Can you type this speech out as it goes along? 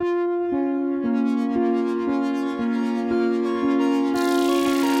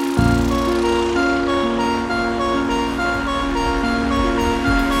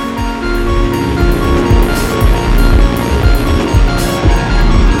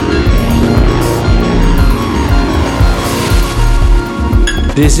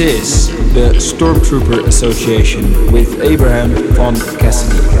This is the Stormtrooper Association with Abraham von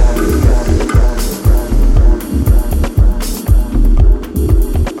Cassidy.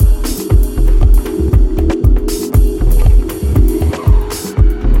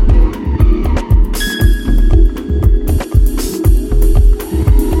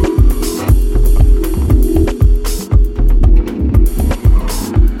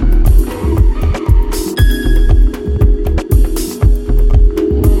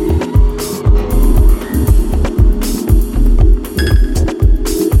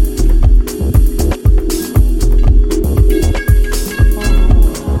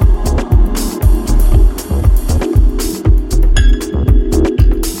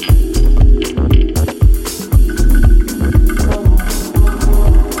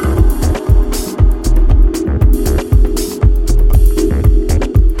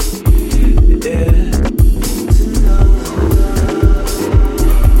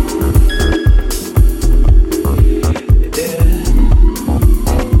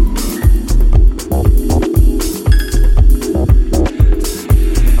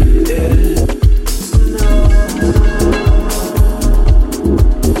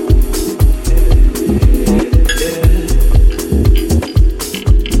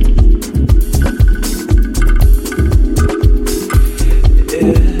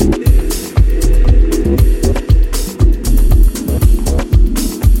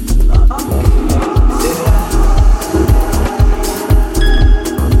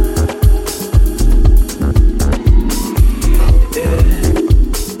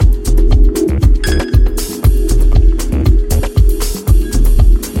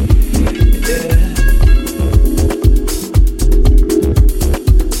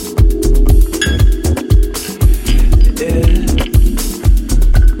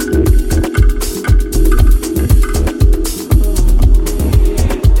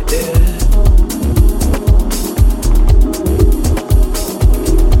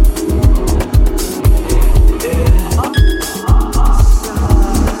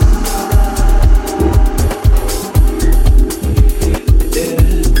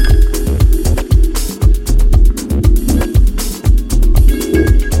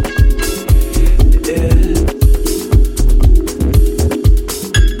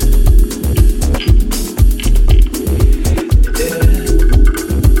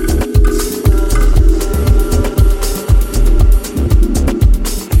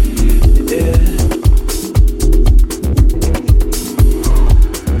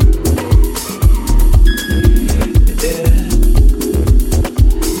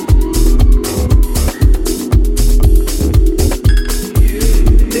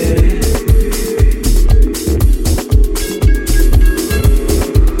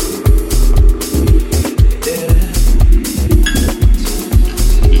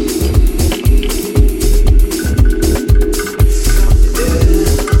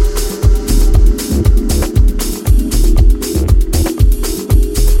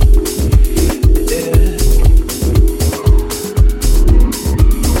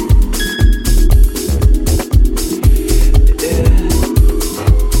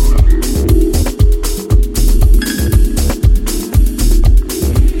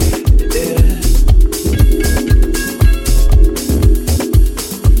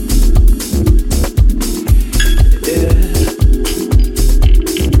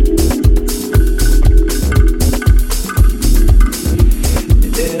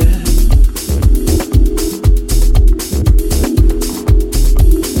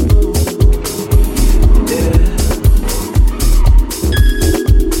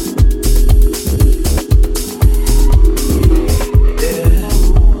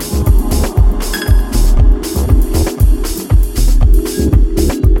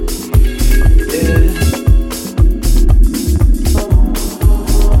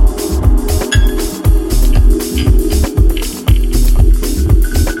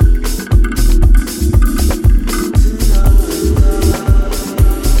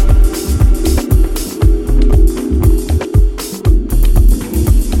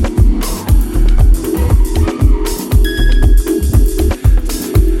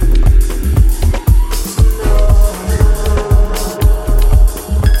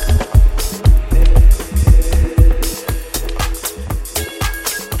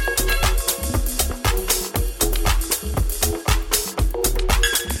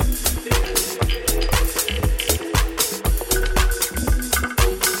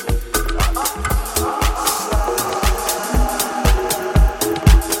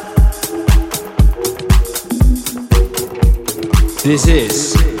 This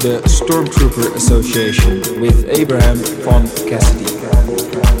is the Stormtrooper Association with Abraham von Cassidy.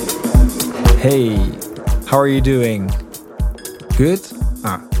 Hey, how are you doing? Good?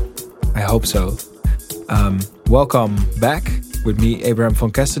 I hope so. Welcome back with me, Abraham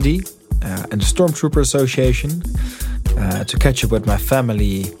von Cassidy, and the Stormtrooper Association to catch up with my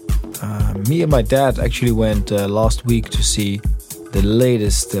family. Me and my dad actually went last week to see the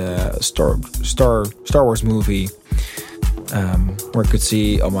latest Star Wars movie, where I could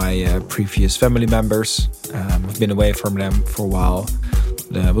see all my previous family members. I've been away from them for a while.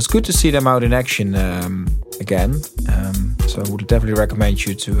 It was good to see them out in action again. So I would definitely recommend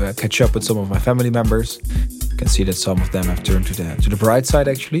you to catch up with some of my family members. You can see that some of them have turned to the bright side,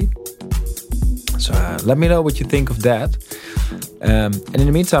 actually. So let me know what you think of that. And in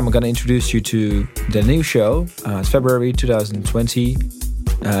the meantime, I'm going to introduce you to the new show. It's February 2020.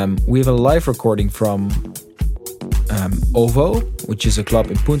 We have a live recording from OVO, which is a club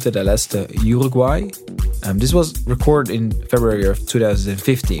in Punta del Este, Uruguay. This was recorded in February of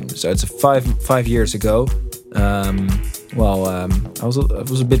 2015, so it's 5 years ago. I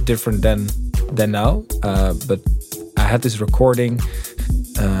was a bit different than now, but I had this recording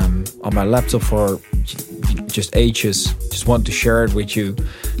on my laptop for just ages. Just want to share it with you,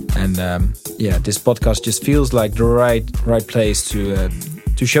 and this podcast just feels like the right place to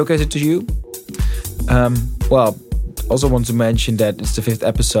showcase it to you. Also want to mention that it's the 5th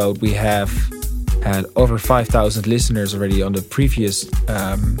episode. We have had over 5,000 listeners already on the previous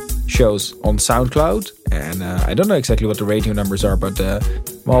shows on SoundCloud, and I don't know exactly what the radio numbers are, but I'm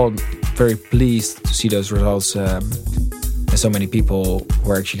all very pleased to see those results. And so many people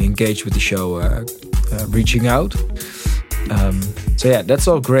who are actually engaged with the show reaching out. That's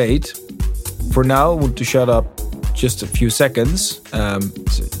all great. For now, I want to shut up just a few seconds.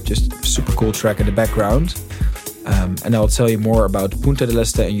 Just a super cool track in the background. And I'll tell you more about Punta del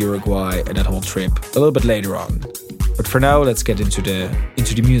Este and Uruguay and that whole trip a little bit later on. But for now, let's get into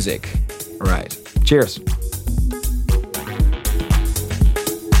the music. All right, cheers.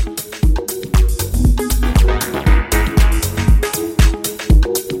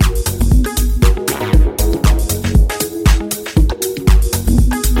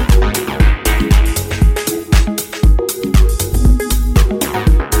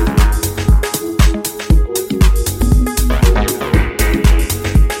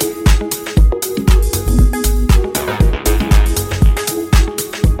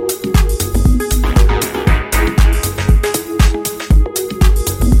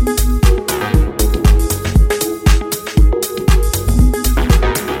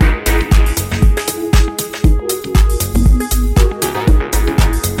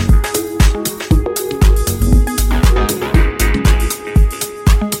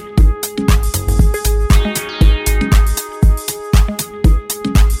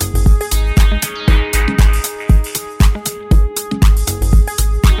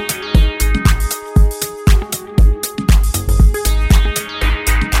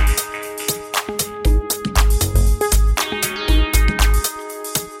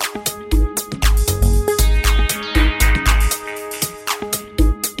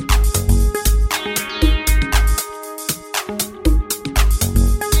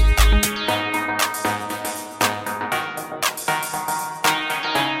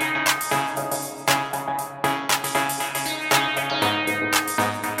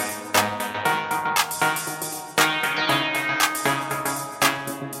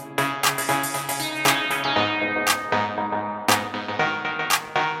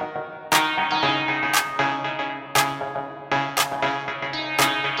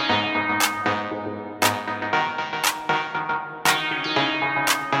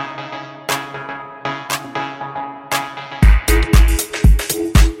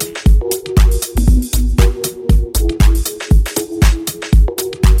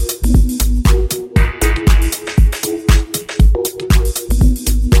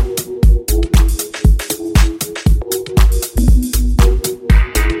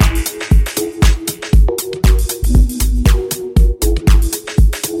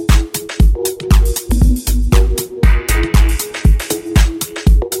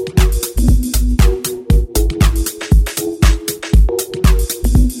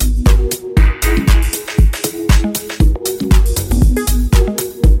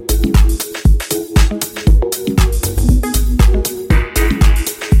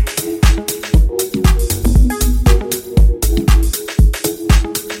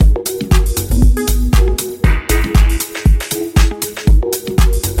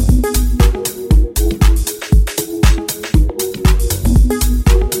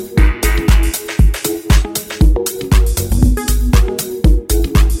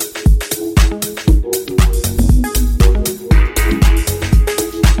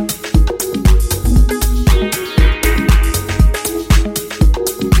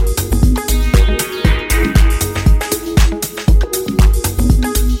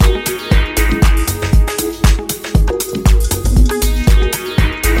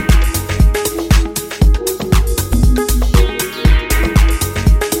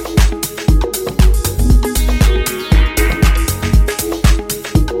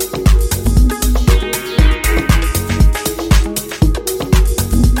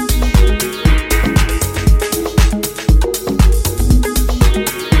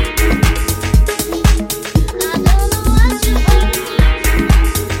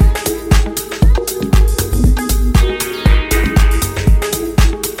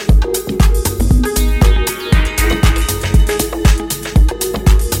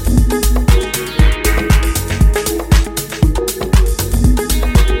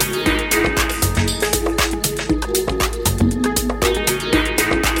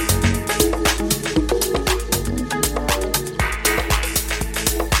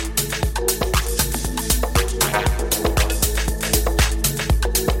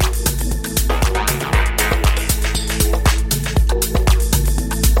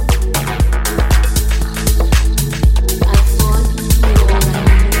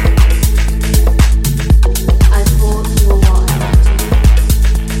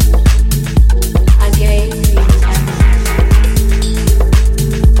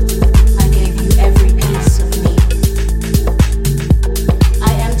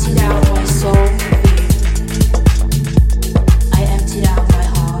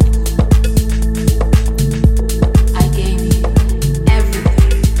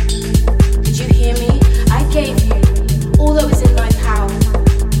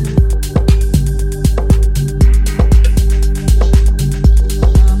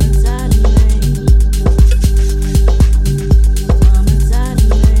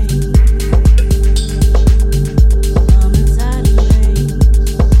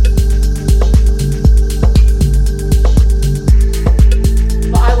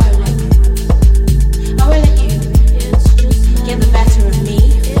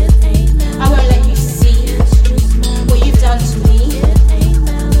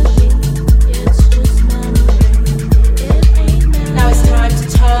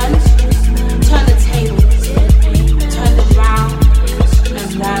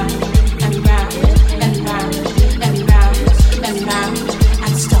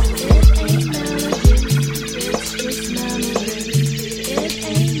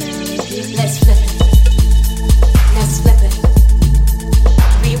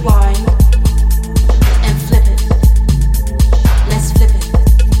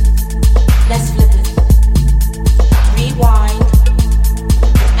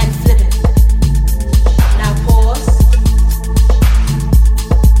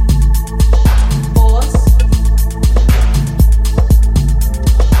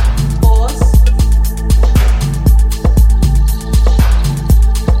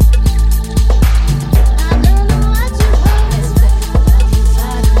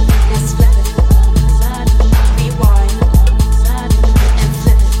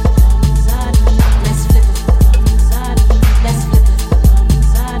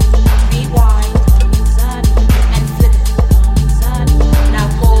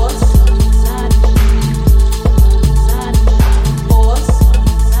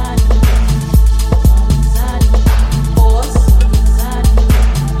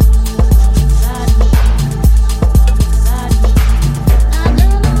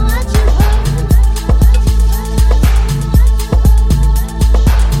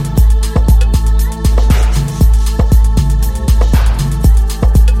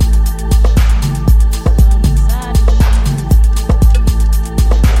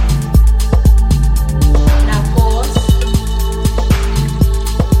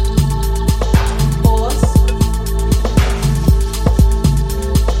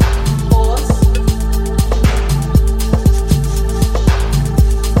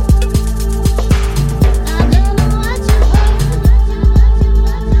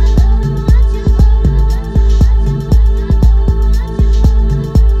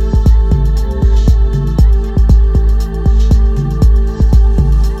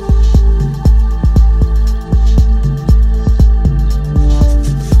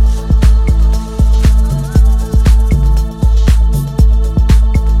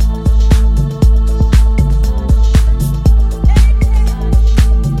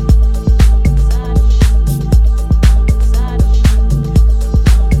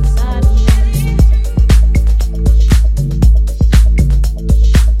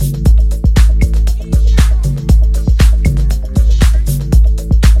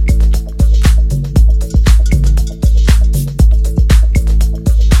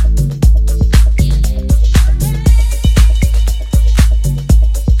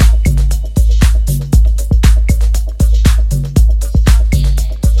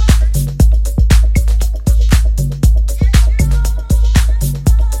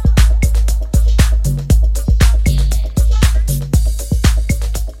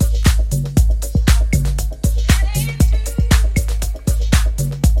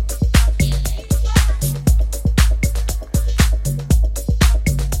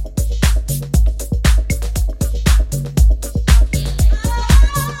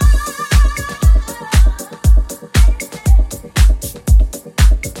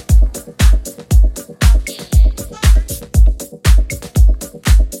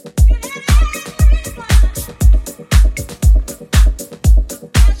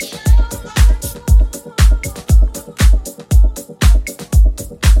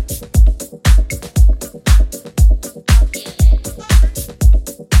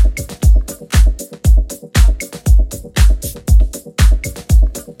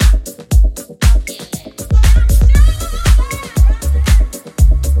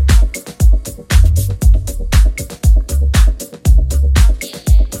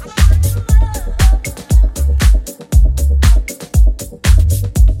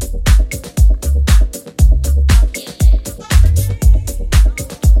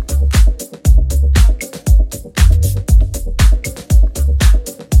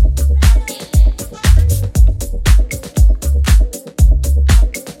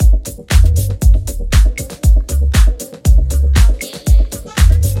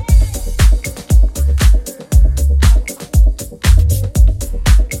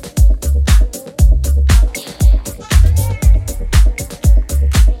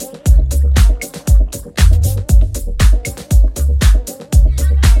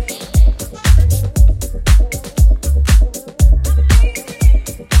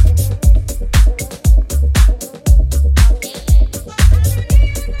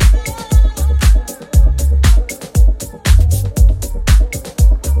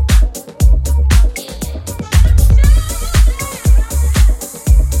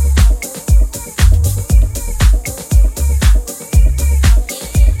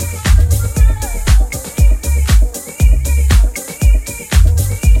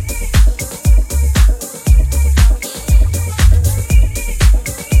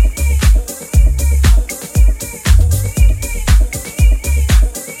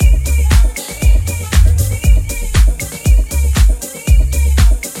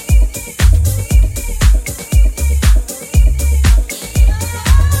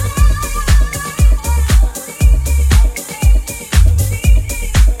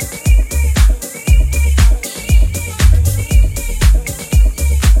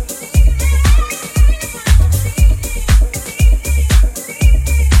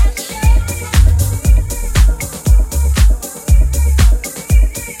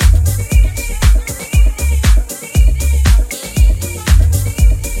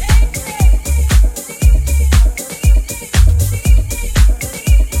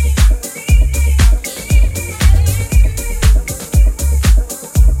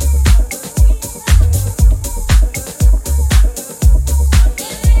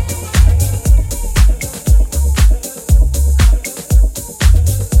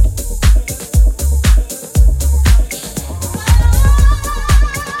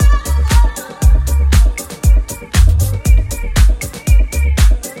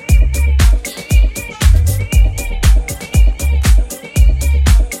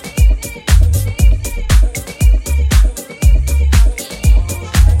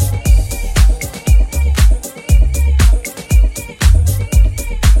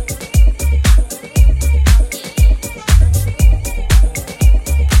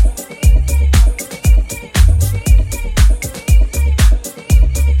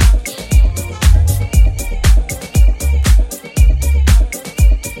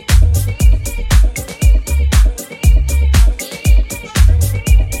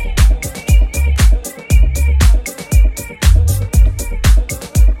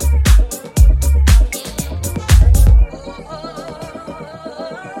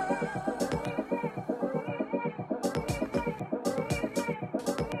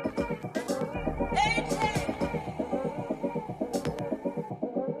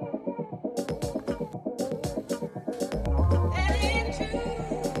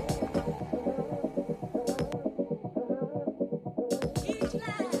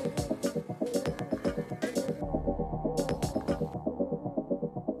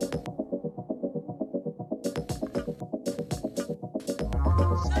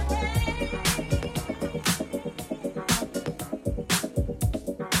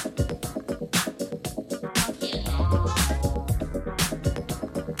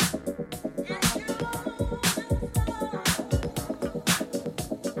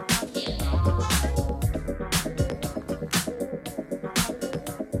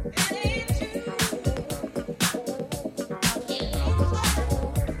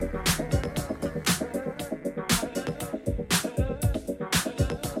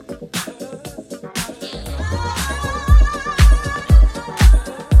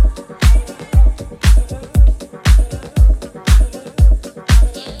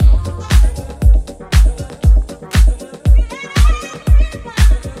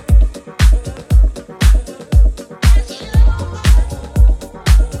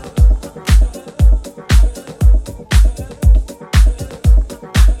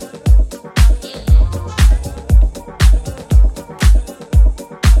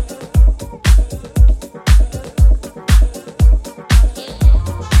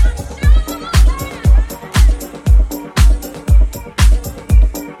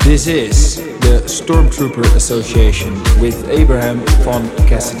 This is the Stormtrooper Association with Abraham von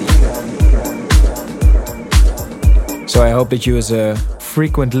Cassidy. So I hope that you as a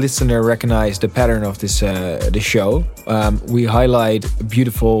frequent listener recognize the pattern of this show. We highlight a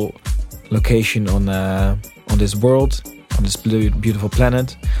beautiful location on this world, on this beautiful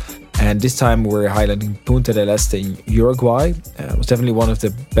planet. And this time we're highlighting Punta del Este in Uruguay. It was definitely one of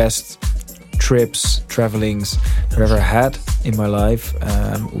the best travelings I've ever had in my life.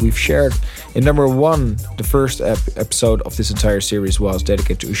 We've shared in number 1, the first episode of this entire series was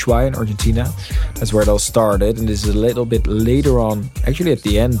dedicated to Uruguay in Argentina. That's where it all started, and this is a little bit later on, actually at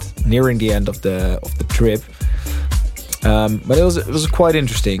the end, nearing the end of the trip. But it was quite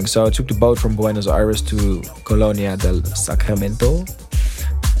interesting. So I took the boat from Buenos Aires to Colonia del Sacramento.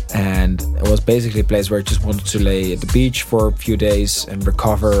 And it was basically a place where I just wanted to lay at the beach for a few days and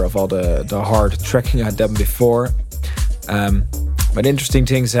recover of all the hard trekking I'd done before. But interesting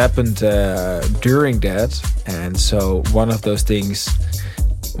things happened during that. And so one of those things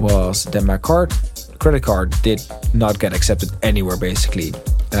was that my credit card did not get accepted anywhere, basically.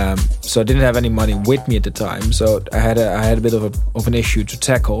 So I didn't have any money with me at the time. So I had a bit of an issue to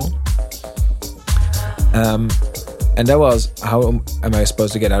tackle. And that was, how am I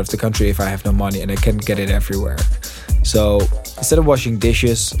supposed to get out of the country if I have no money and I can't get it everywhere? So instead of washing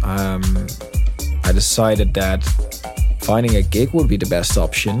dishes, I decided that finding a gig would be the best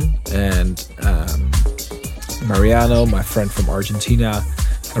option. And Mariano, my friend from Argentina,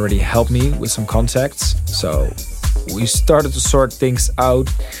 already helped me with some contacts. So we started to sort things out.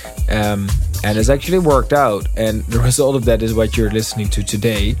 And it's actually worked out. And the result of that is what you're listening to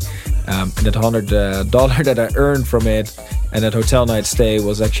today. And that $100 that I earned from it and that hotel night stay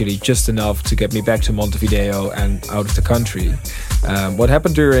was actually just enough to get me back to Montevideo and out of the country. What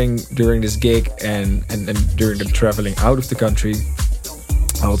happened during this gig and during the traveling out of the country,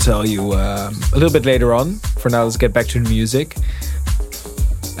 I'll tell you a little bit later on. For now, let's get back to the music.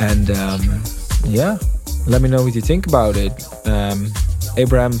 And let me know what you think about it.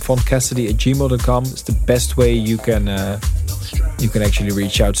 abrahamvoncassidy@gmail.com is the best way you can actually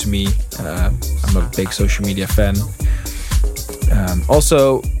reach out to me. I'm a big social media fan.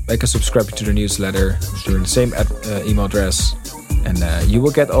 Also, I can subscribe to the newsletter during the same email address, and you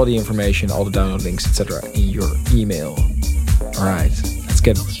will get all the information, all the download links, etc. in your email. All right, let's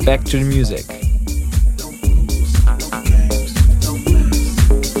get back to the music.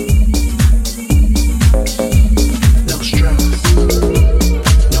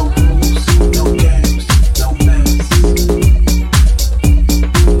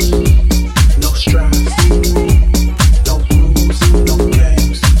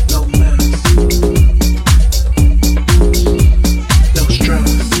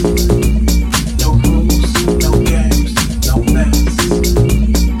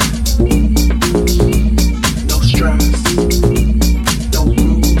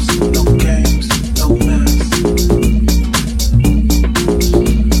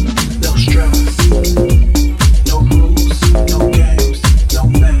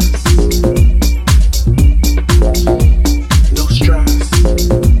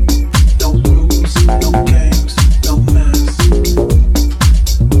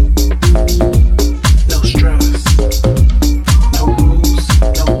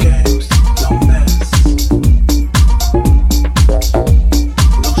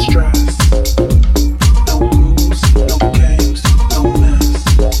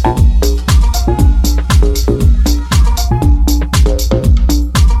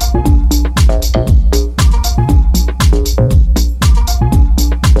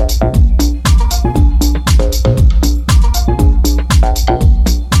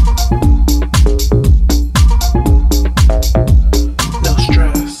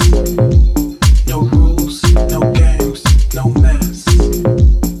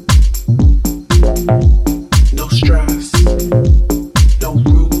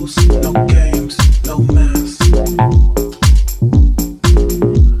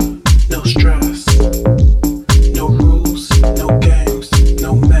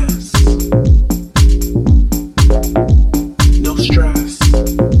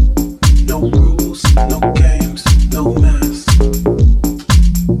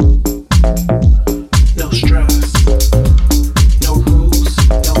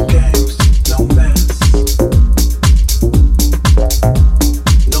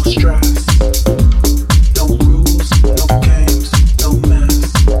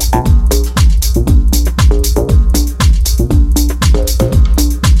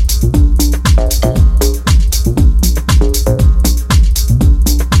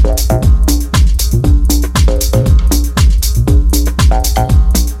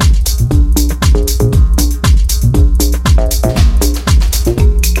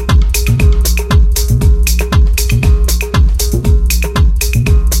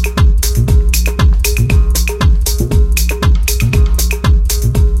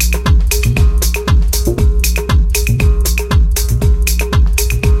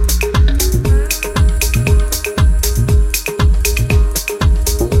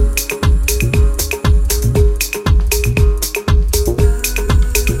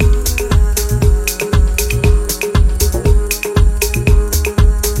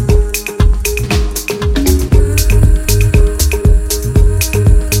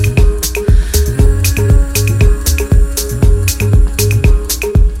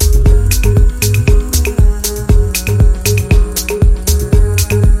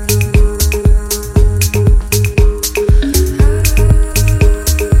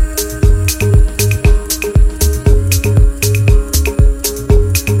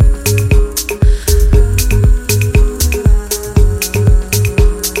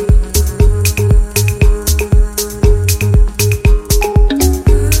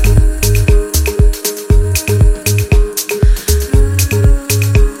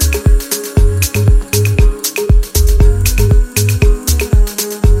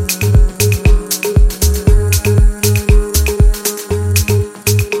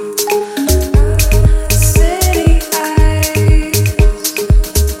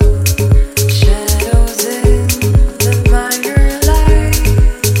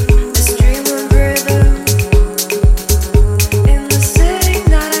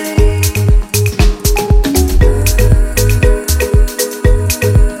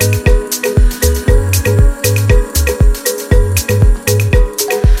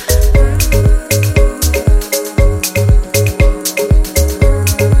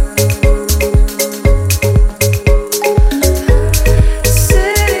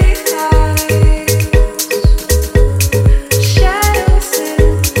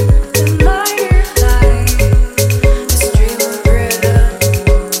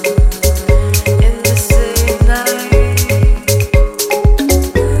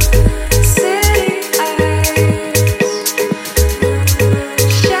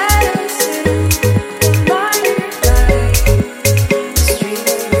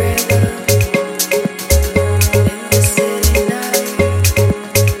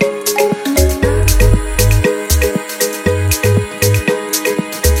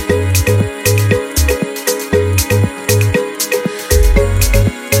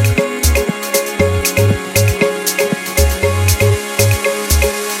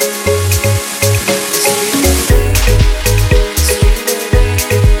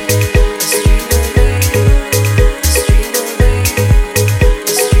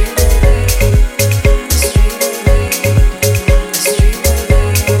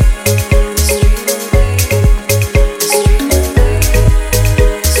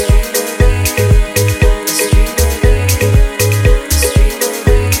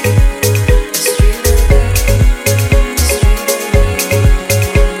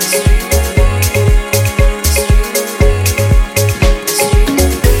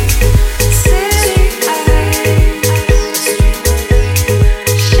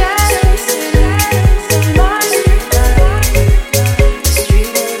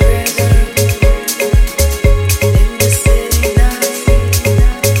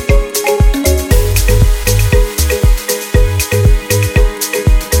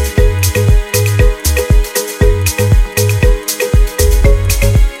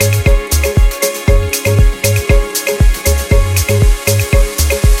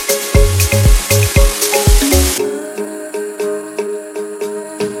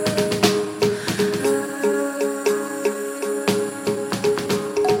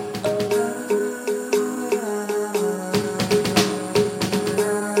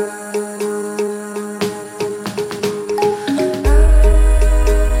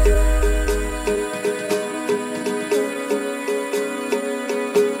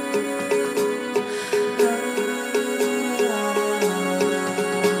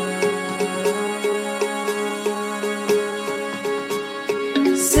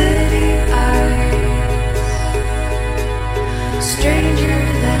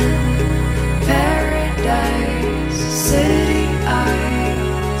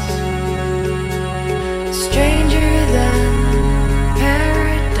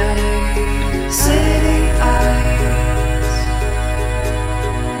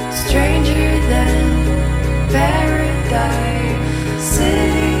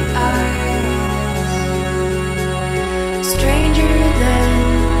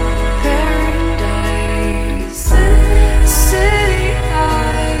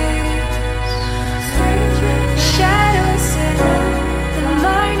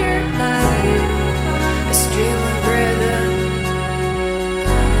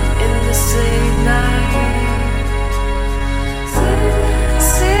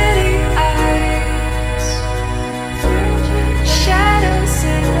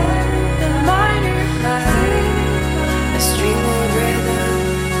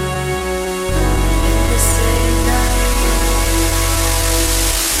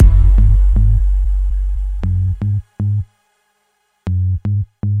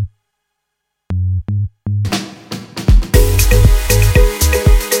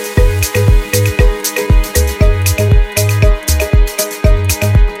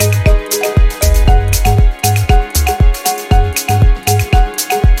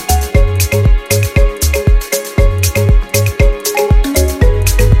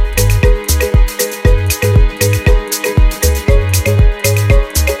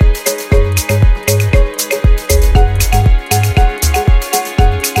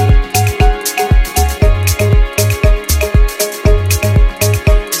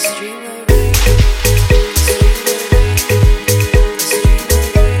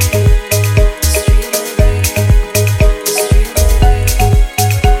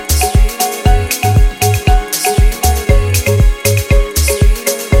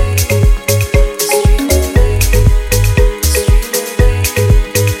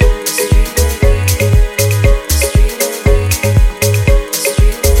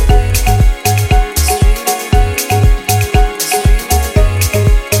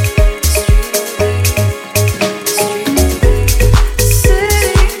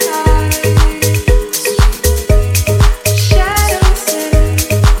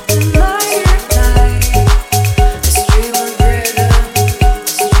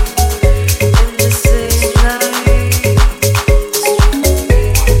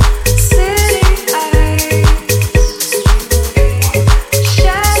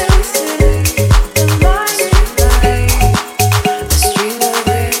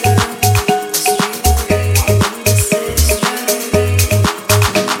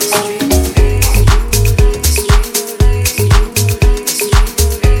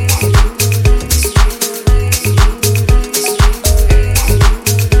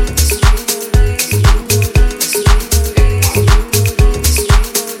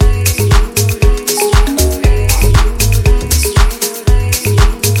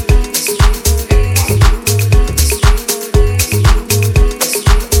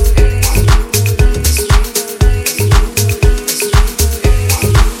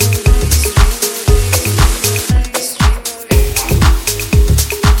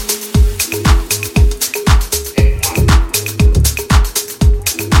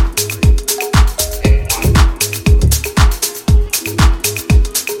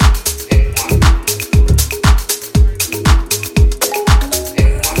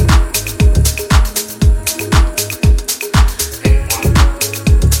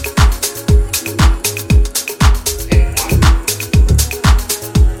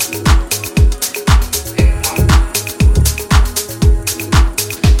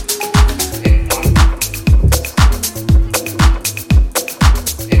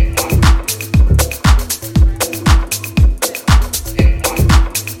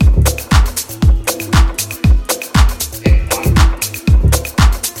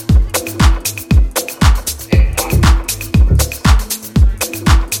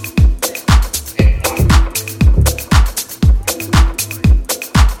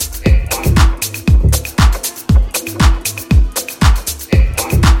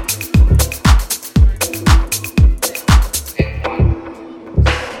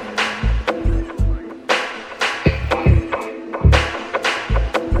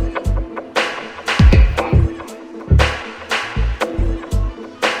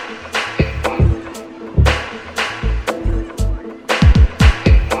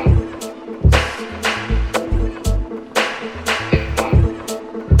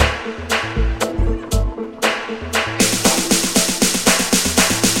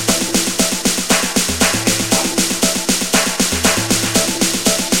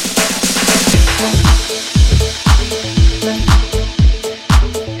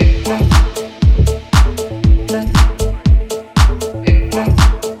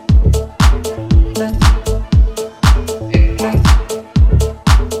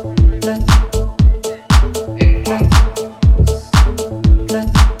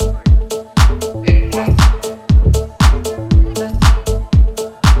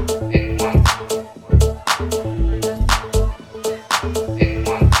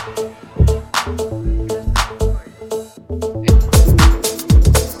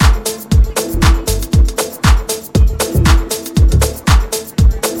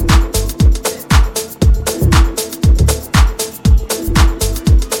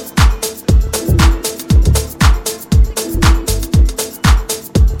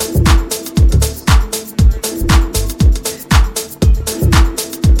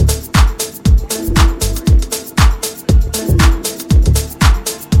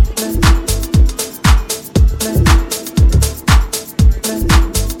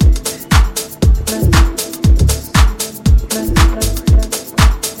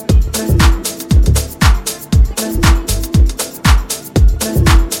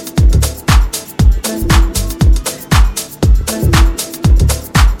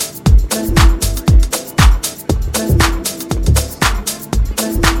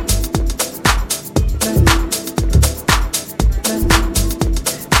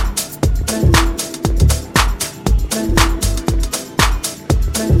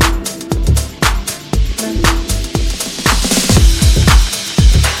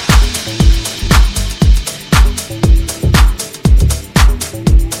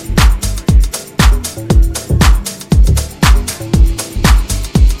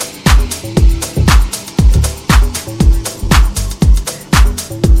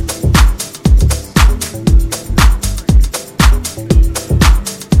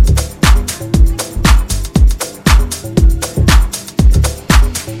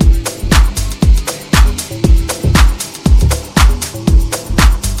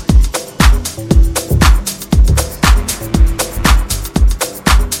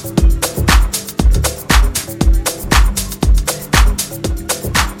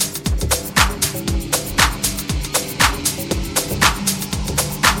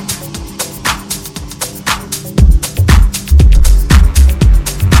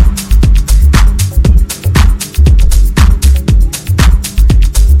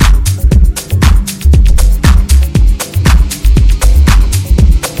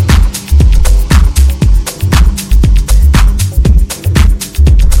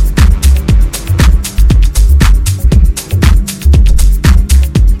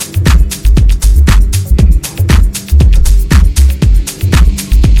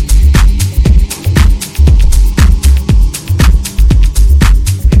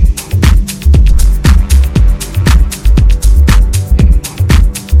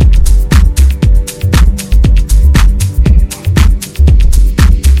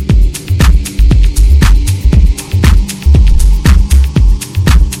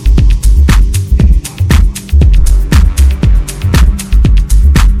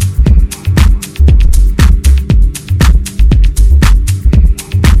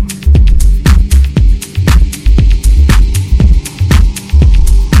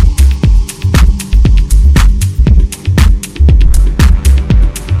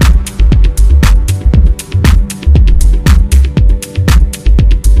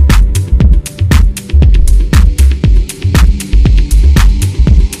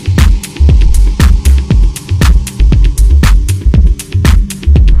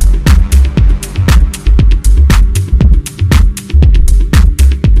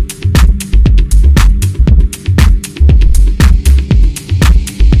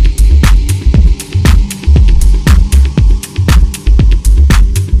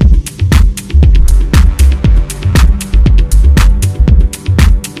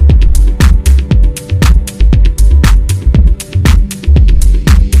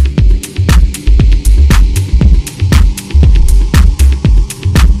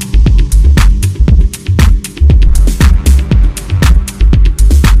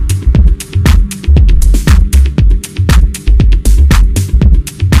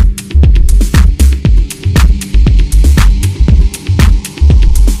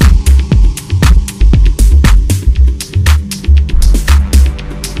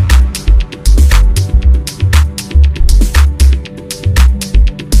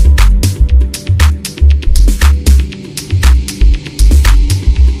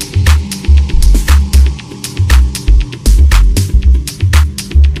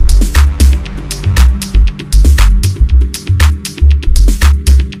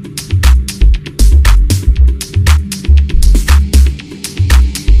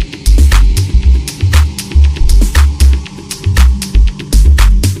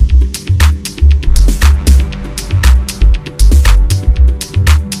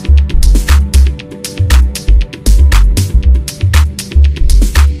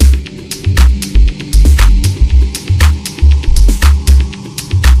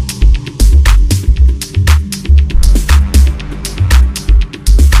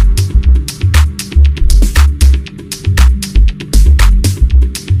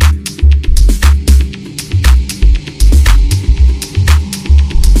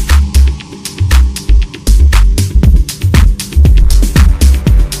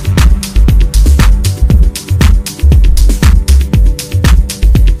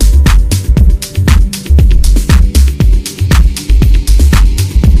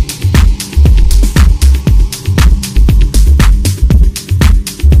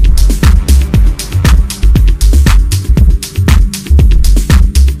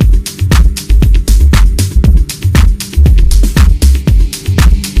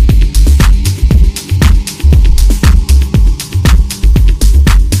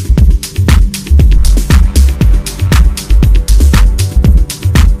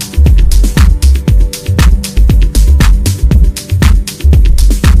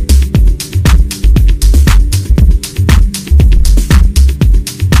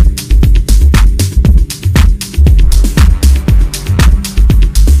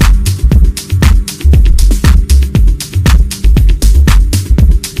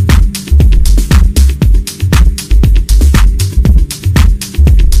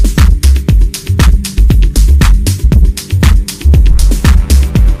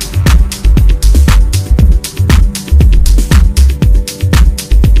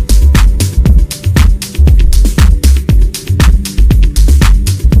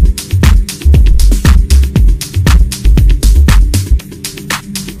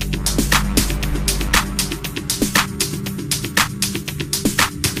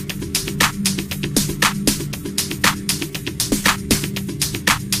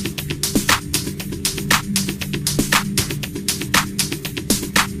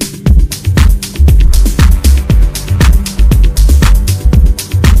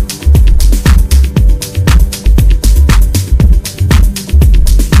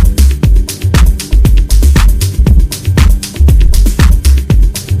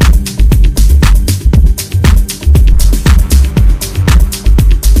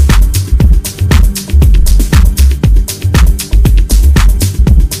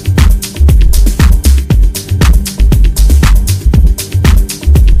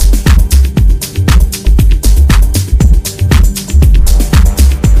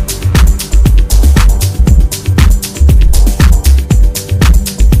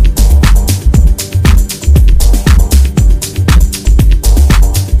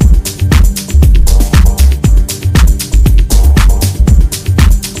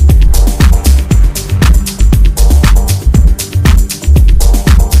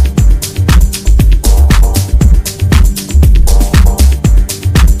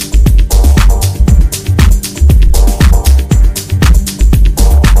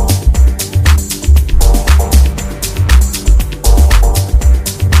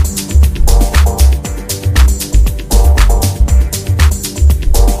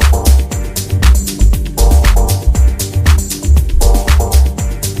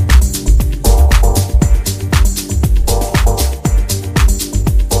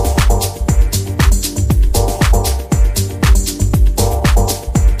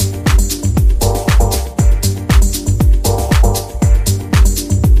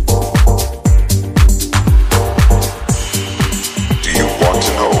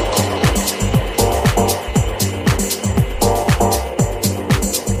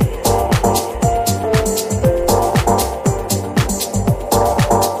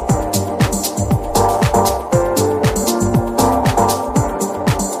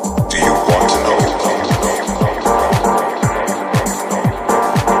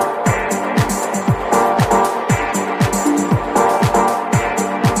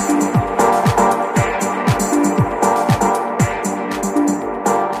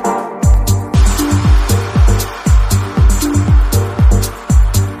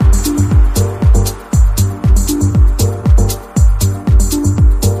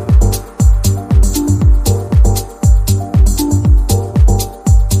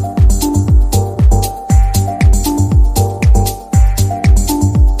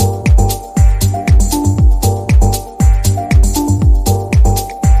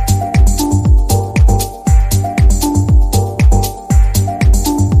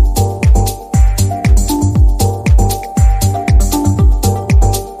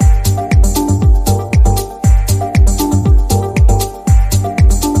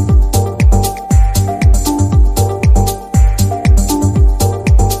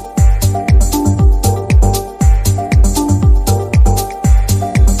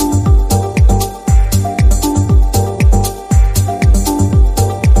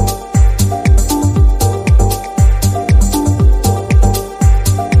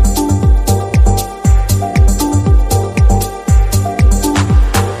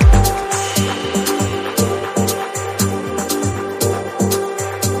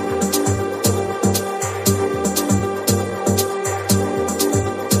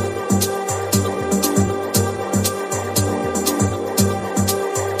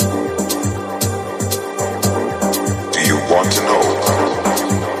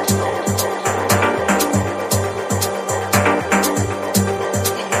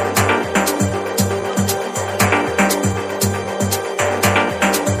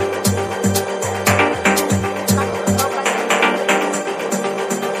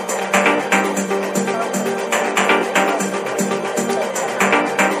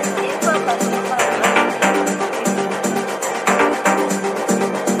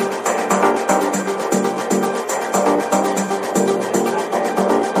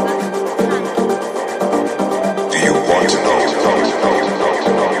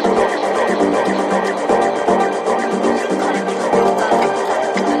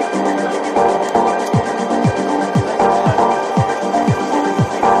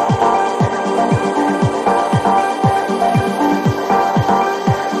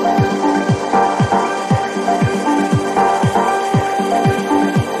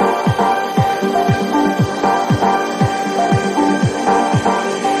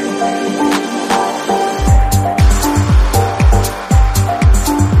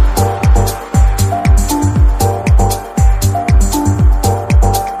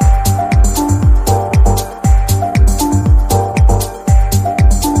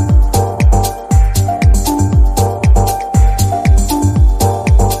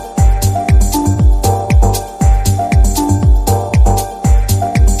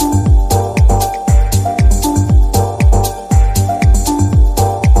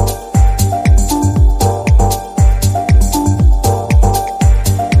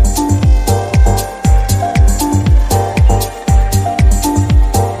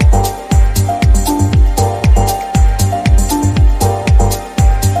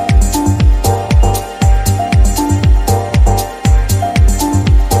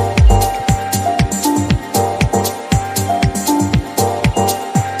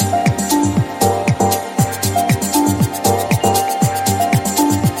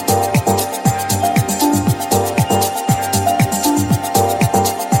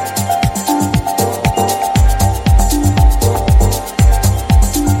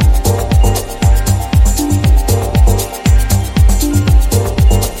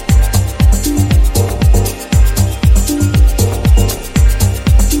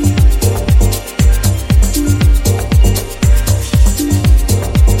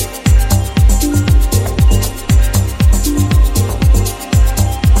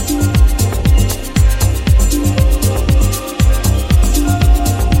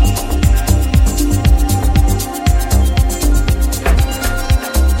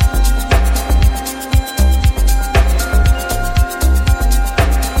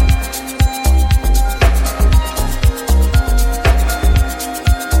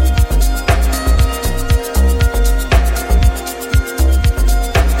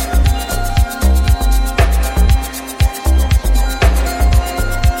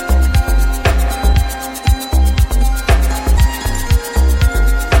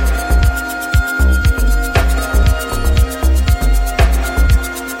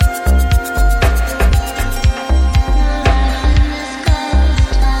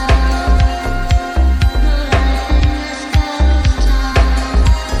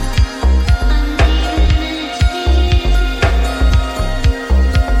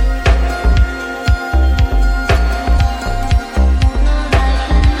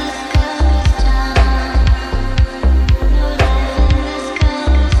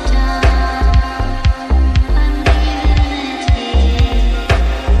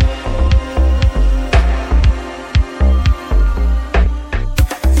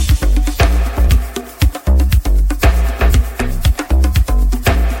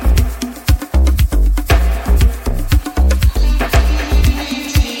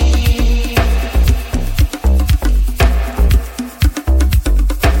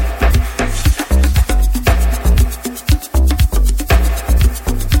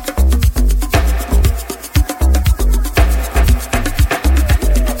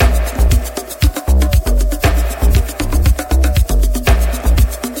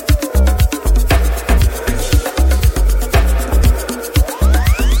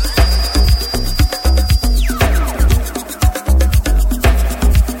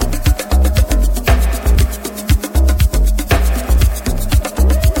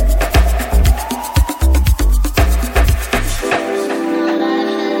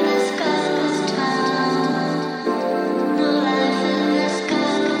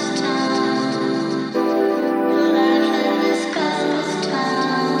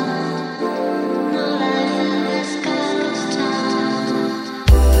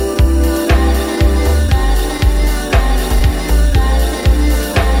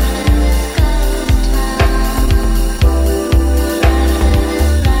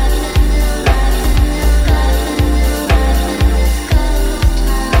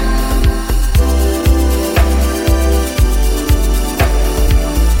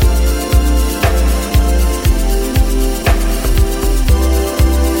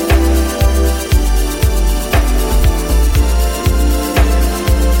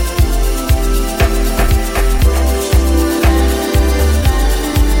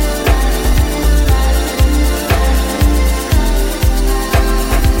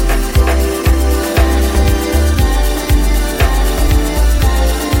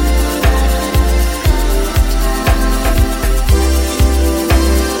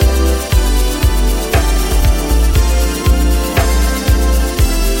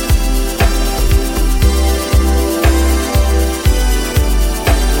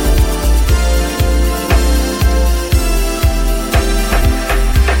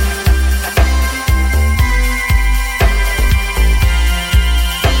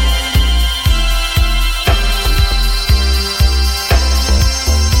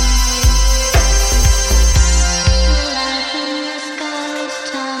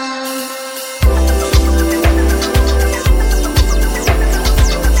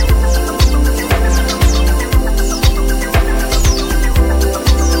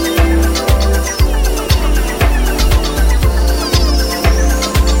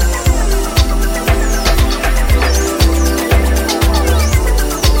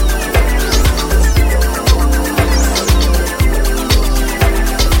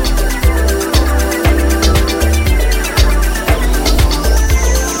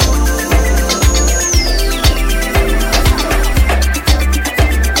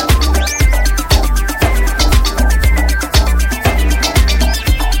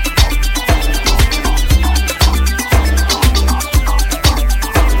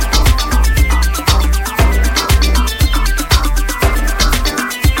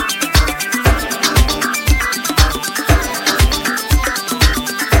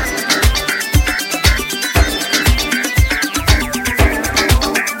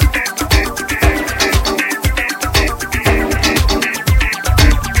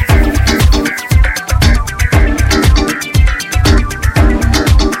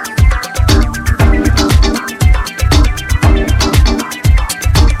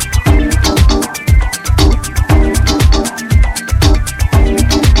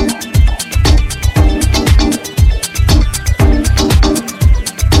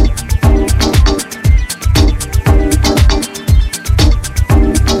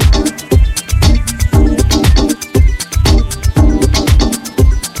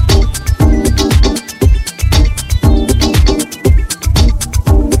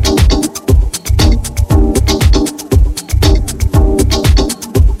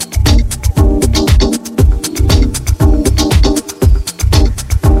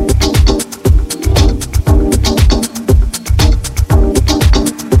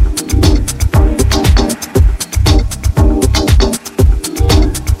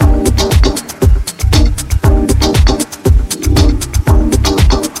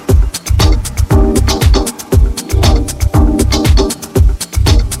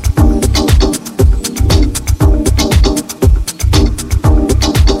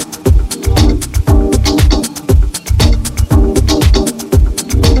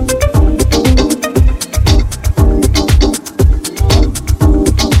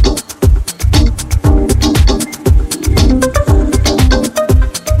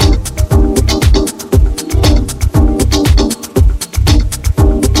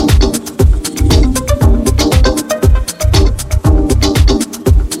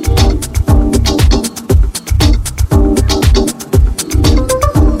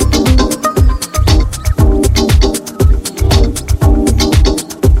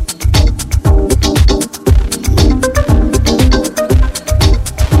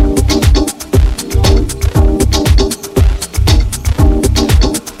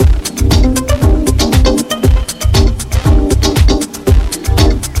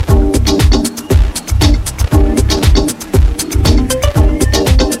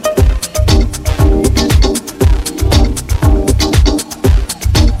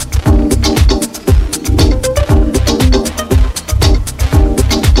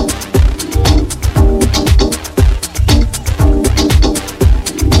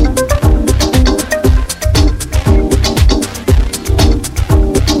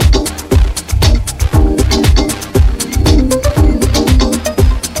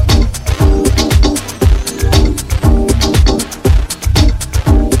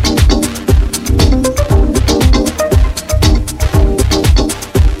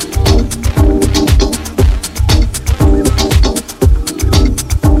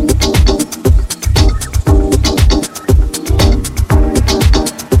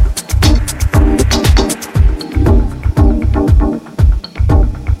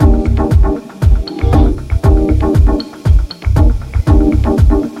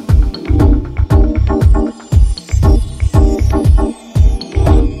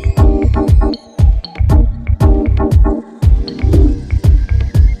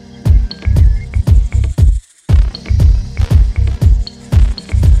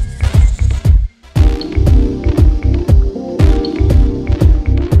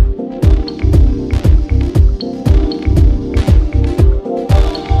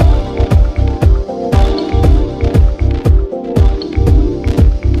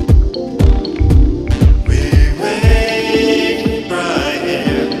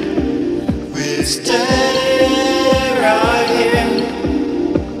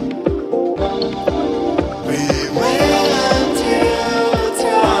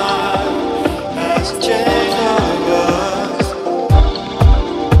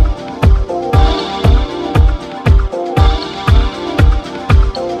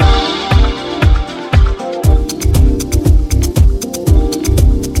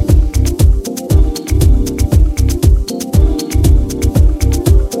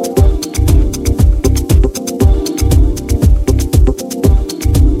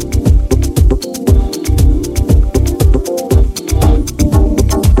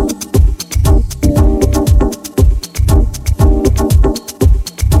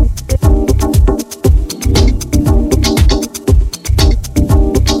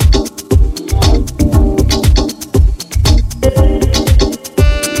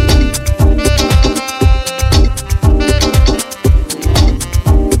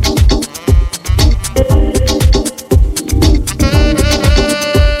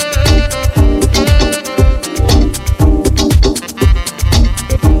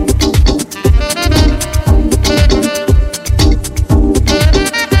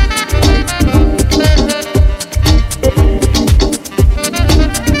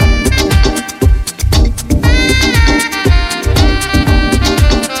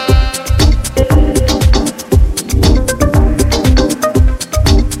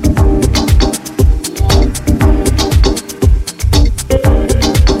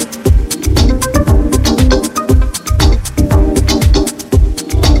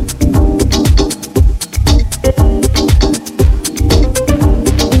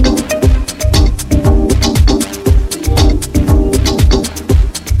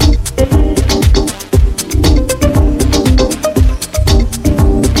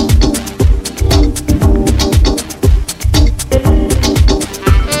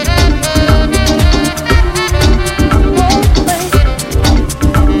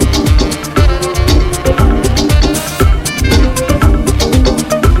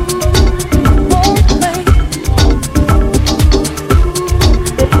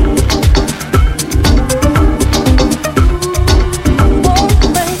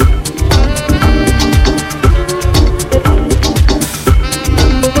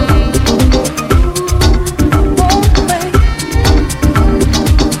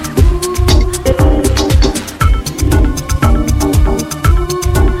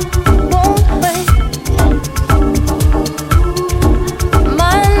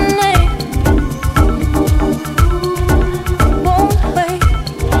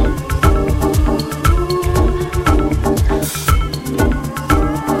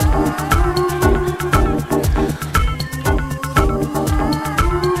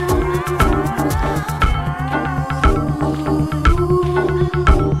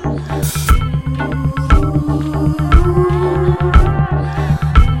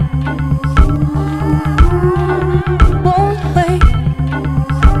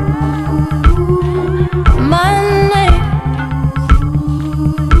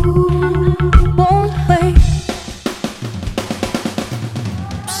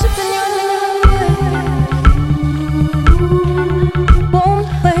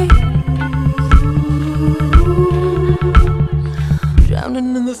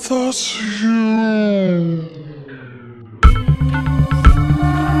 Drowning in the thoughts of you.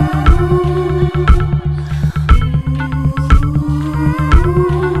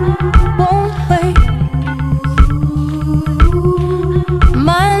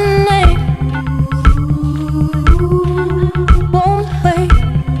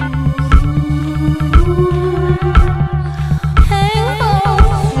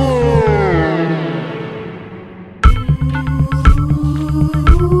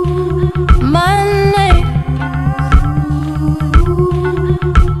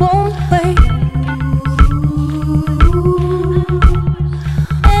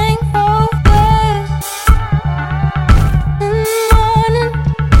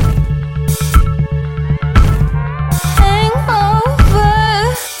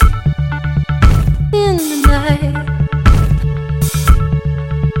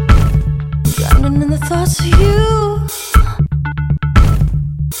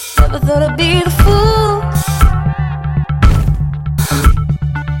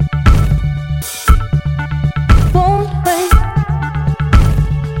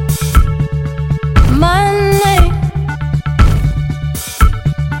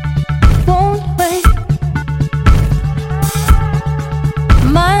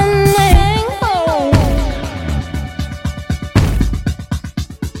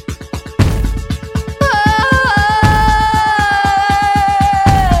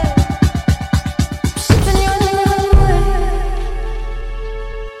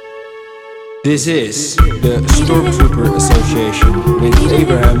 This is the Stormtrooper Association with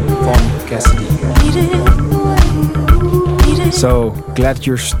Abraham von Cassidy. So glad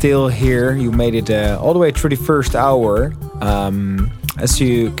you're still here. You made it all the way through the first hour. As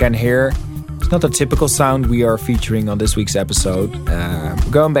you can hear, it's not a typical sound we are featuring on this week's episode.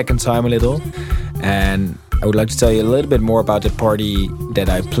 Going back in time a little, and I would like to tell you a little bit more about the party that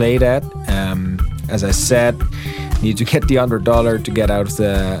I played at. As I said, need to get the $100 to get out of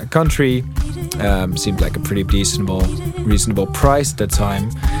the country. Seemed like a pretty reasonable price at that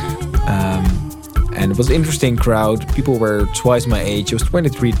time. And it was an interesting crowd. People were twice my age. I was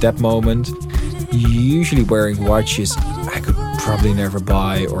 23 at that moment. Usually wearing watches I could probably never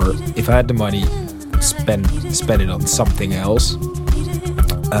buy, or if I had the money, spend it on something else.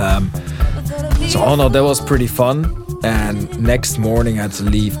 So all in all, that was pretty fun. And next morning I had to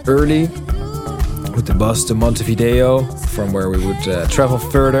leave early with the bus to Montevideo, from where we would travel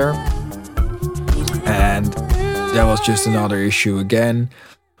further. And that was just another issue again.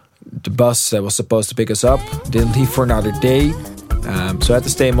 The bus that was supposed to pick us up didn't leave for another day. So I had to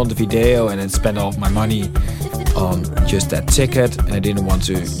stay in Montevideo and then spend all of my money on just that ticket. And I didn't want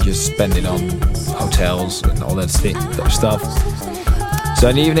to just spend it on hotels and all that stuff. So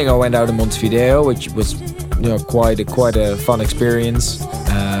in the evening I went out in Montevideo, which was quite a fun experience.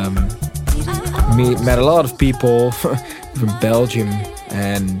 Met a lot of people from Belgium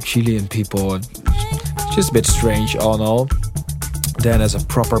and Chilean people. Just a bit strange all in all. Then as a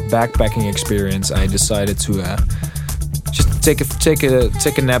proper backpacking experience, I decided to just take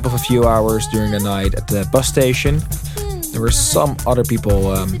a nap of a few hours during the night at the bus station. There were some other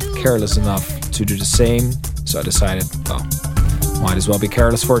people careless enough to do the same, so I decided, might as well be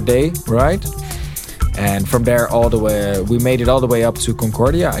careless for a day, right? And from there we made it all the way up to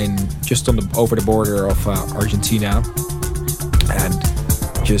Concordia, just over the border of Argentina, and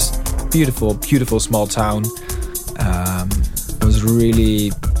just beautiful small town. I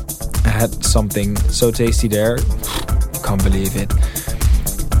had something so tasty there, can't believe it.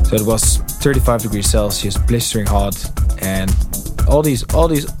 So it was 35 degrees Celsius, blistering hot, and all these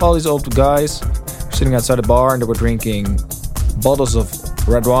old guys were sitting outside the bar and they were drinking bottles of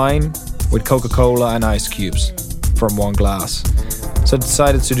red wine with Coca-Cola and ice cubes from one glass. So I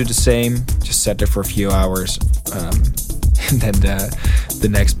decided to do the same, just sat there for a few hours, and then the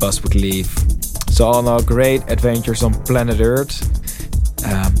next bus would leave. So all in all, great adventures on planet Earth.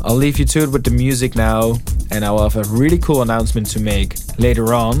 I'll leave you to it with the music now, and I will have a really cool announcement to make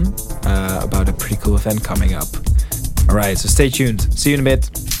later on about a pretty cool event coming up. Alright, so stay tuned. See you in a bit.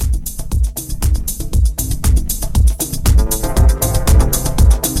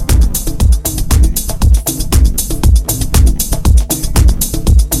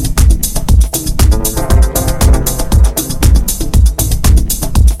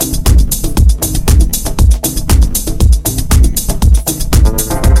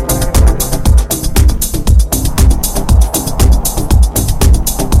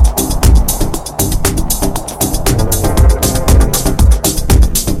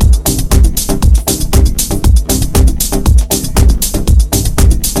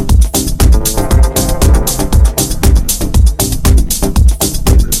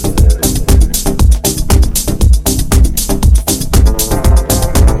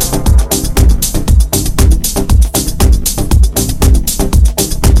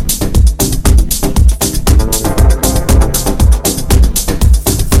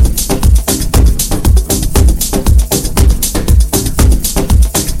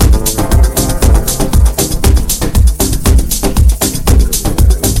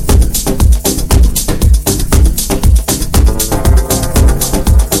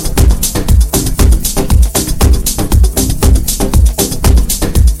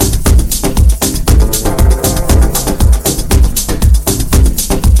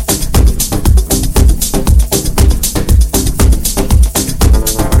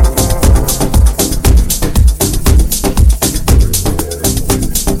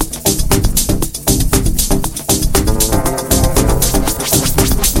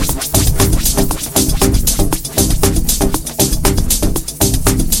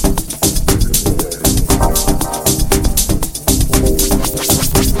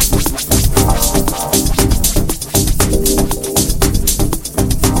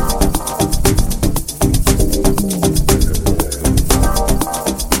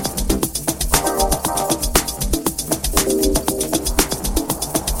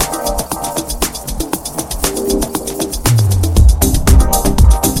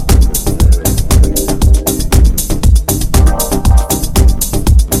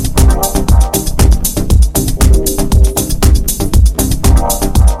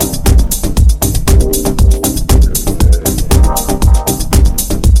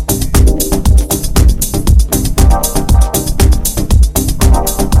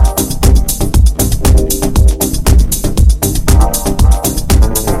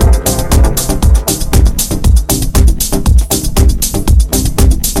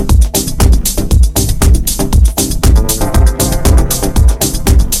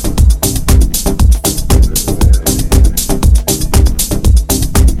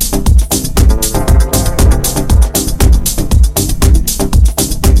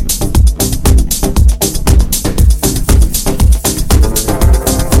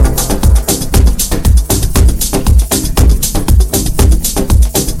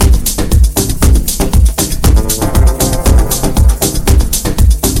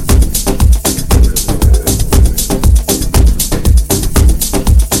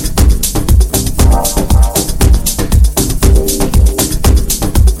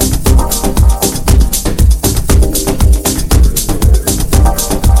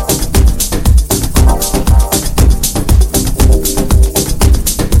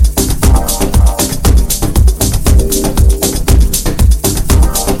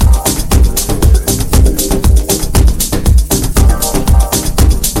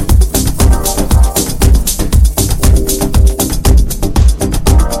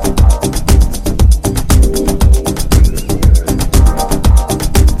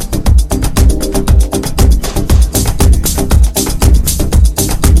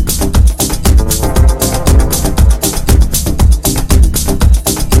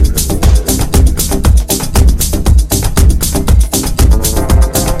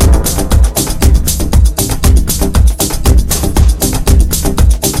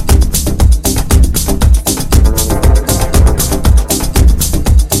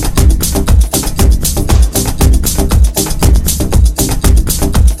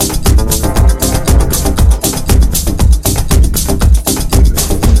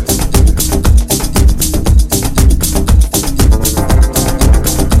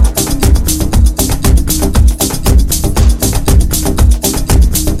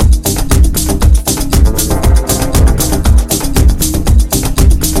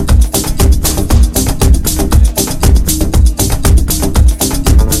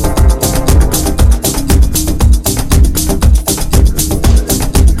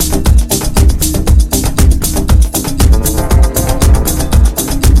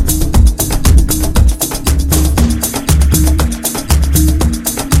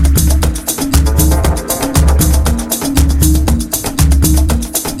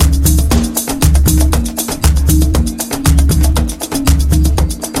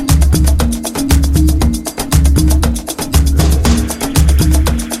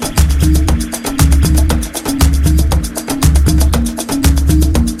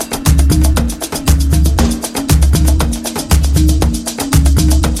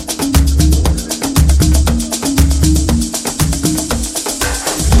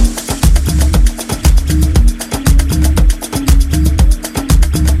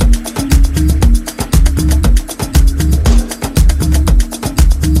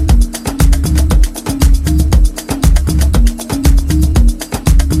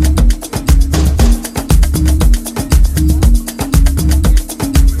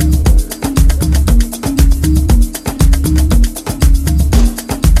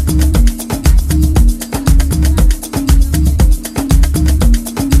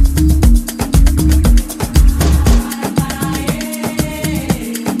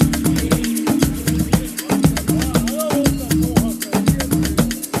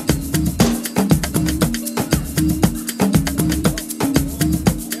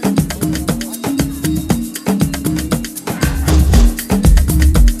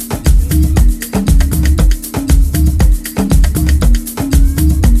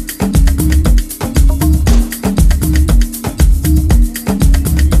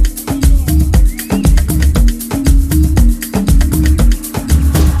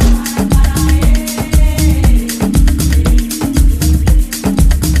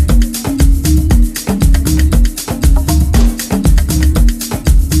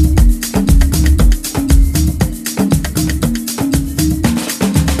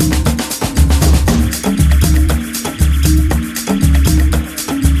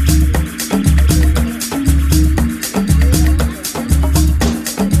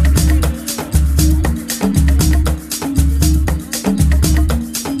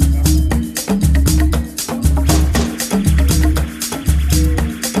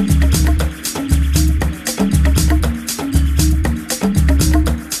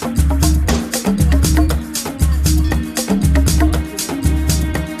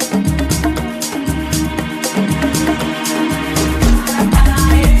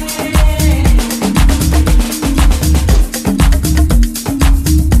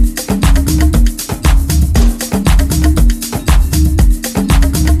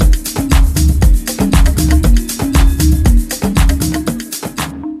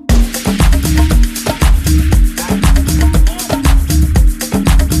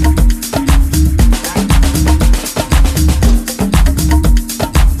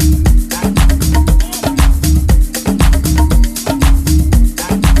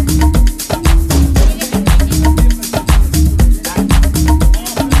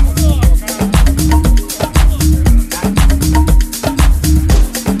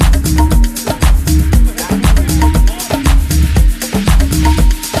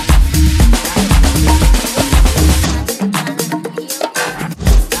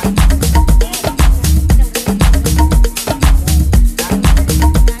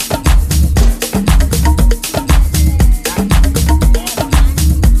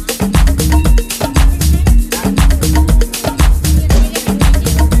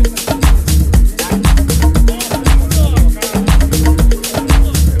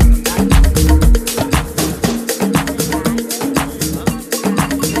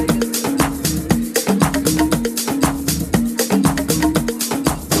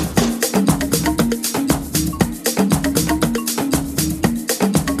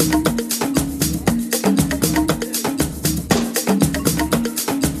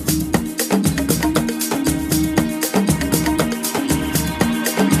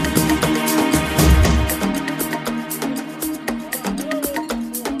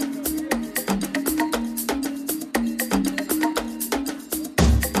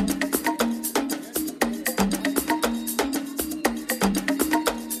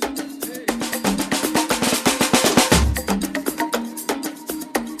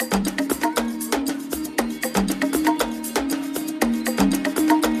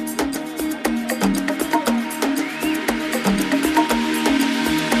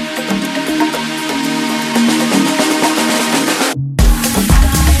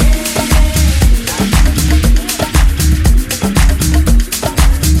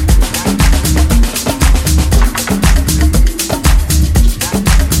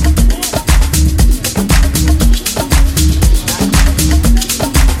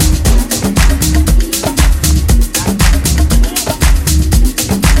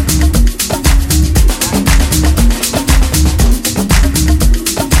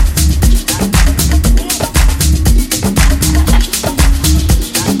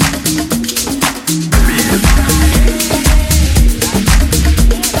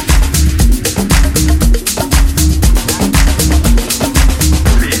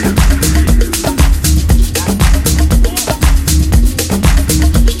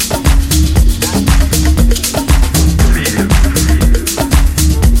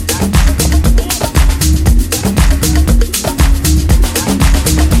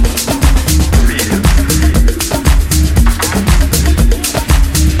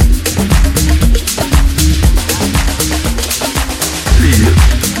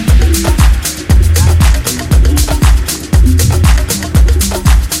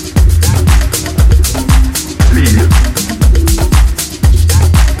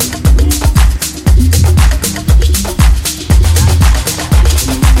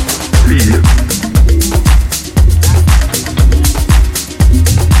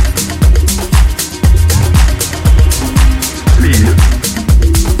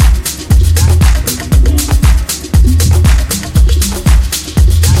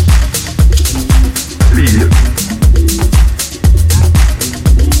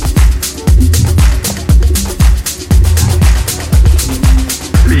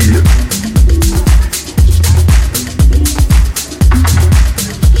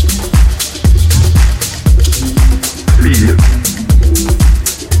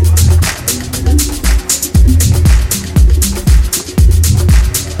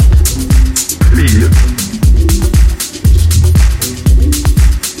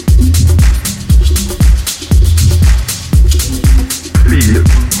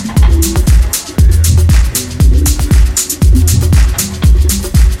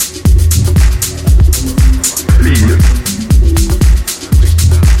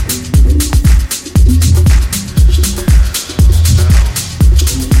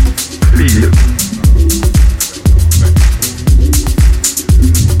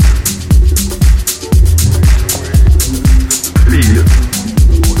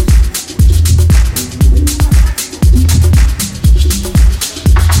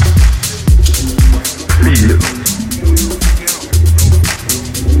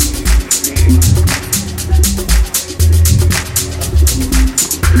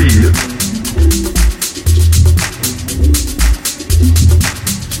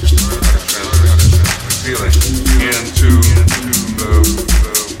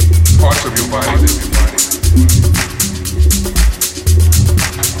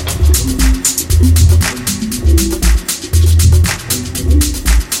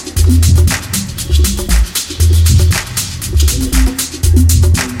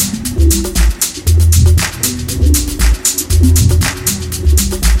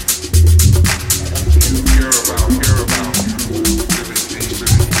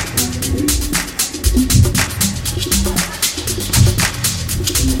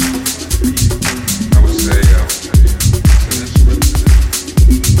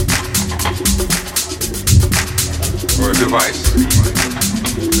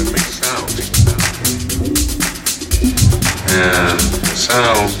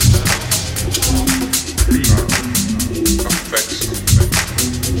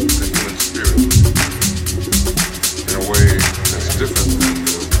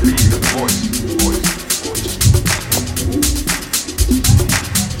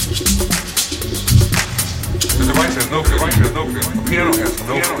 A piano has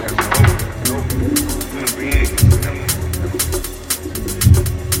no human being.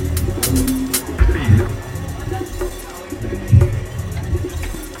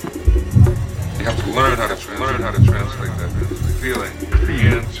 You have to learn how to translate that feeling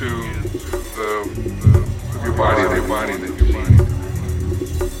into your body that you need.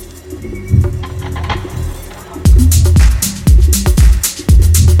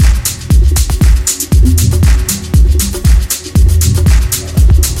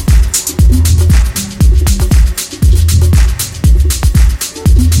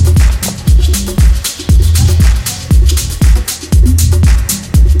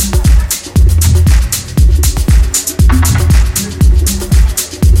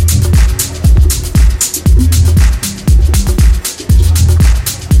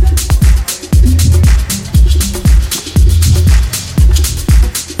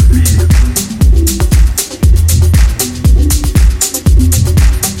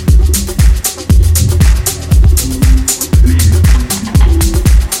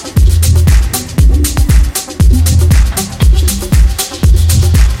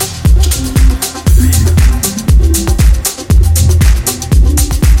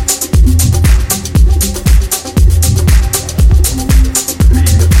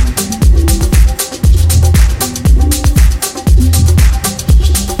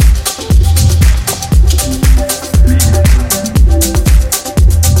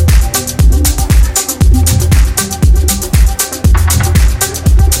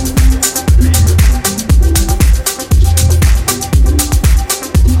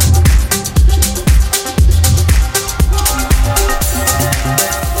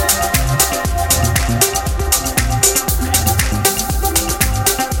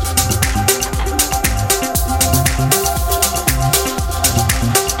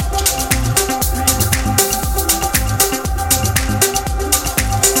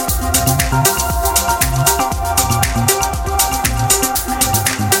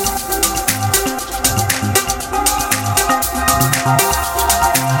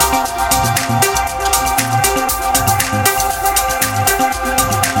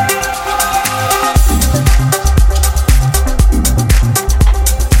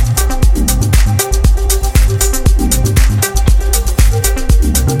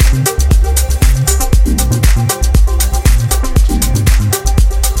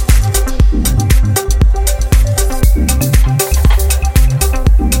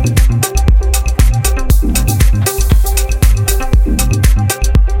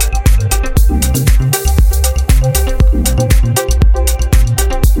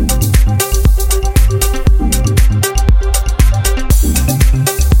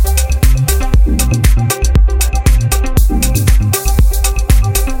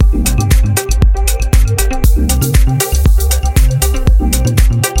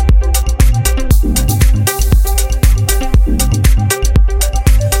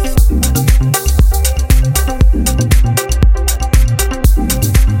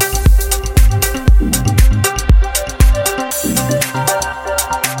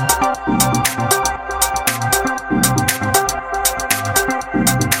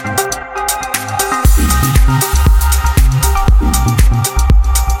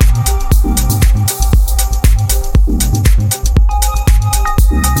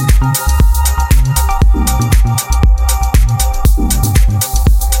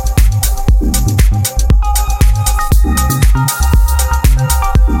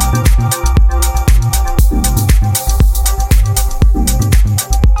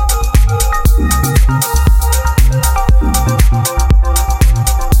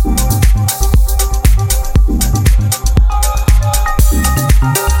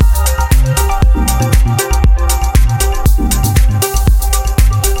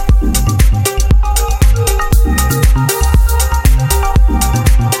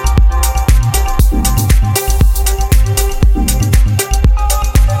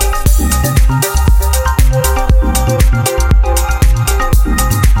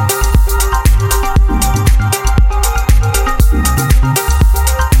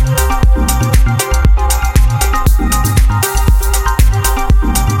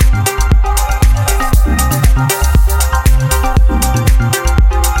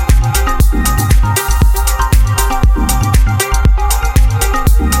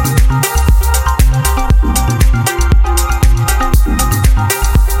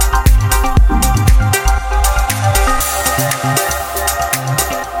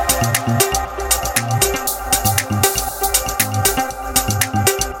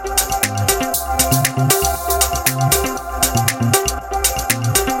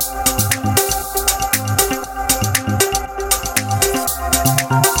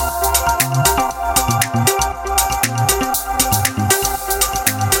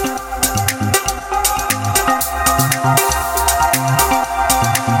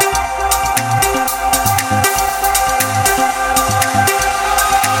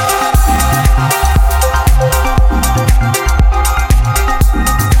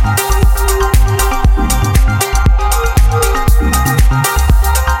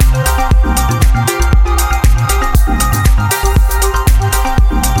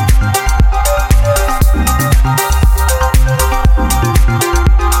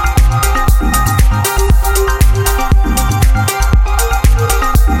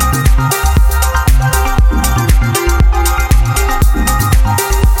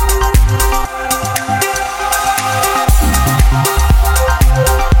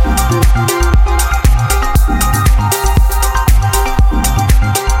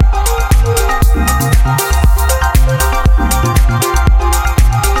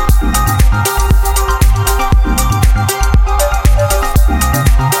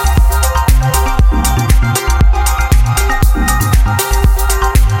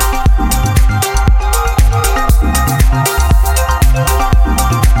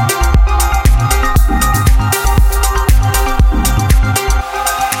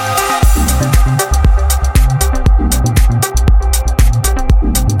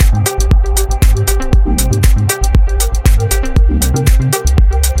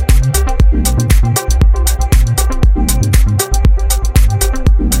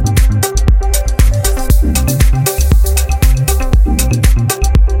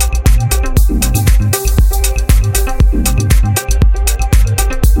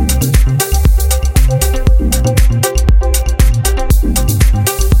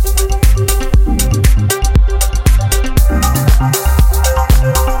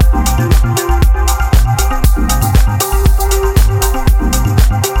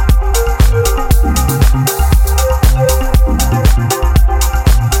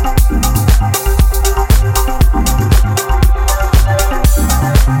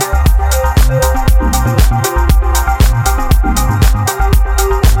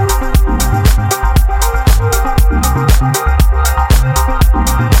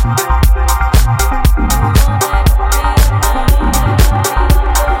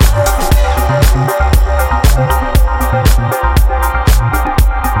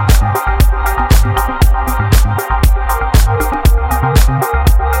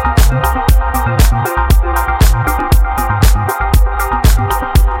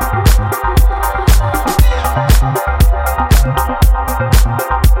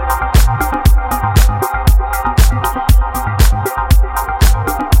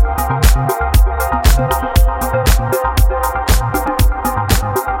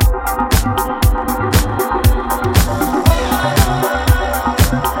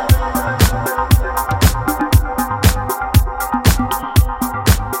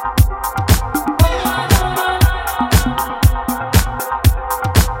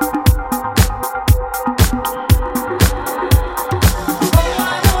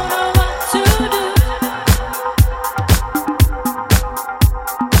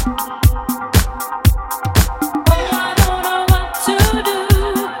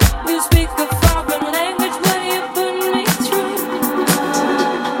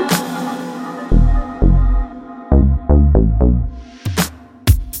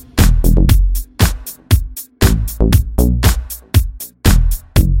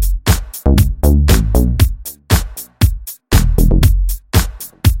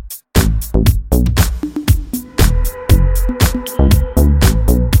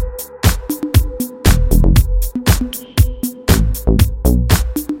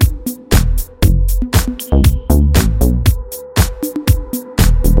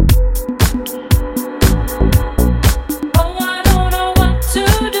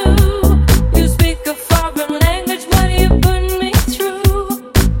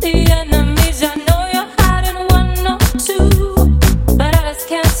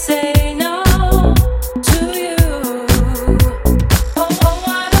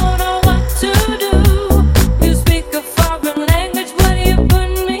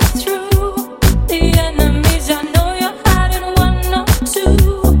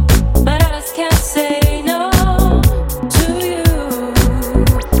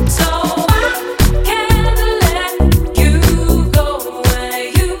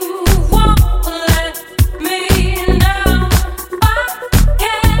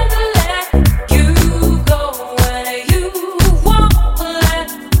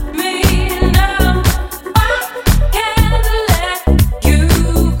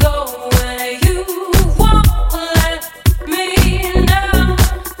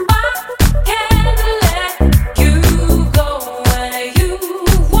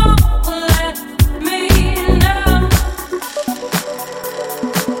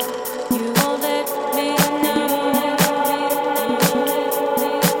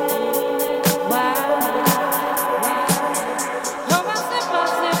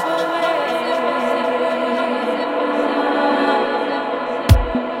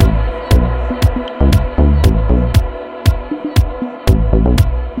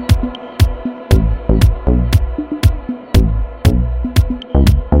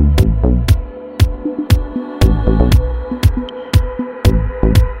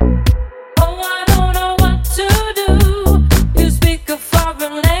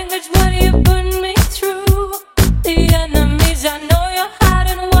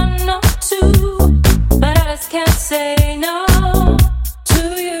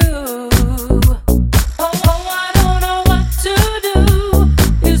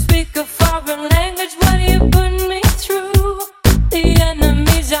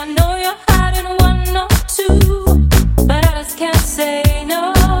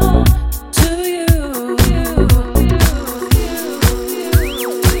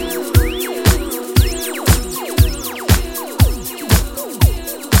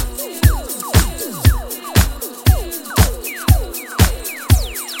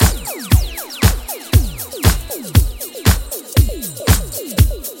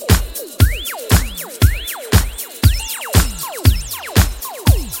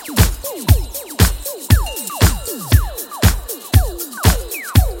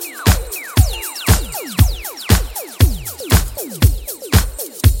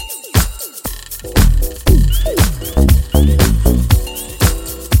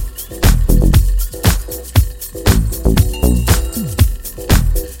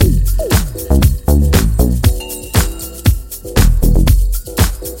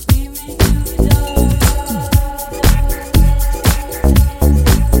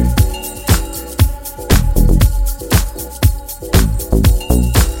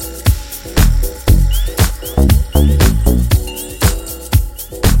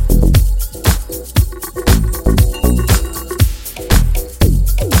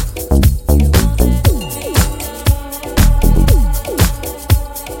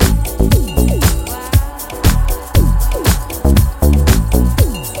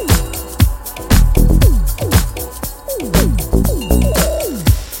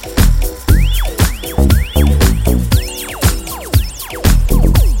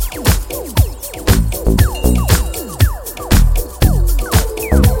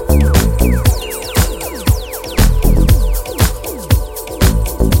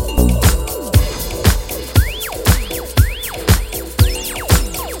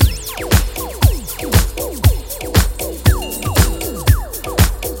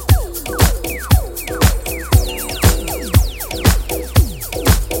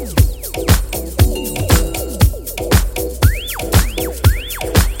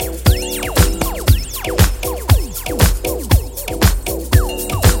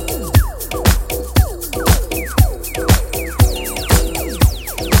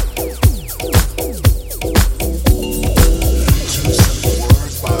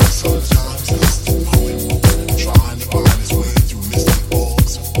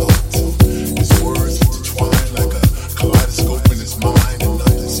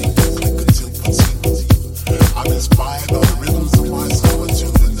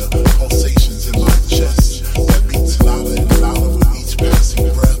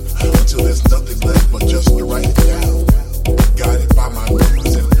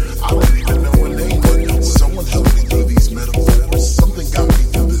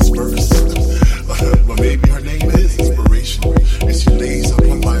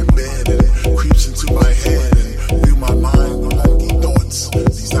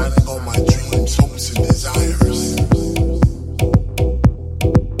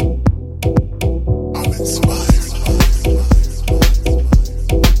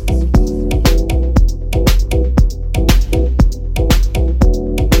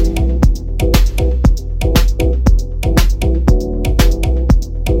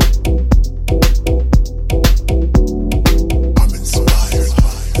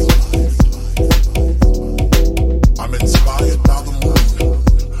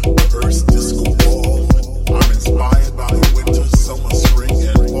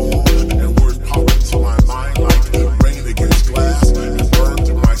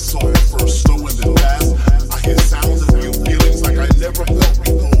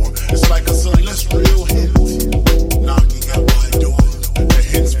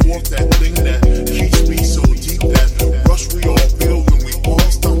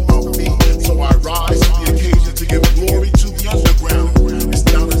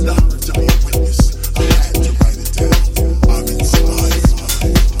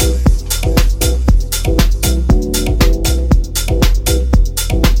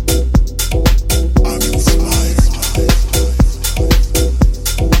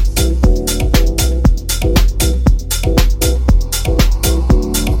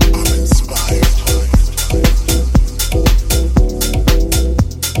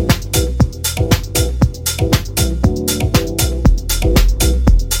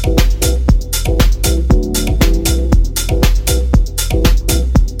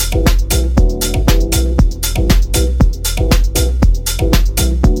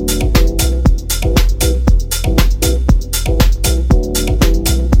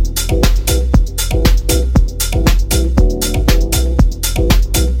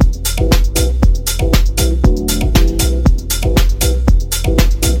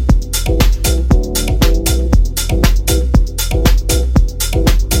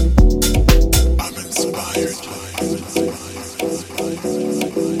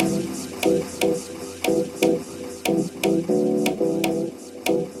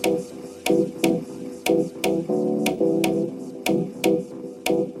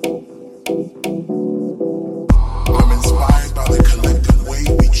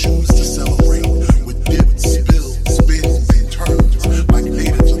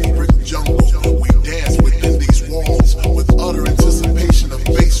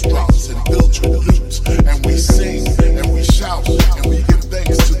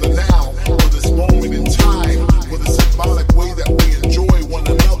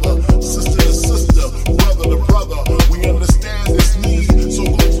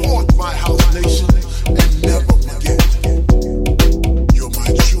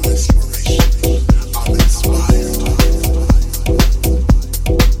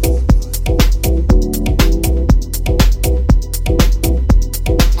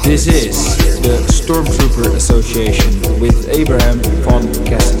 Stormtrooper Association with Abraham von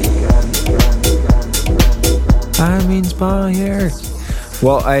Cassidy. I'm inspired.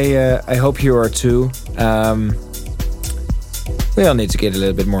 Well, I hope you are too. We all need to get a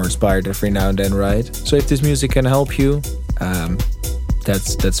little bit more inspired every now and then, right? So if this music can help you,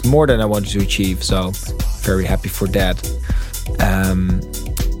 that's more than I wanted to achieve. So very happy for that.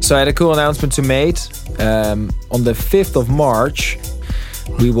 So I had a cool announcement to make. On the 5th of March,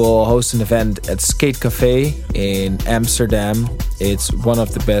 we will host an event at Skate Cafe in Amsterdam. It's one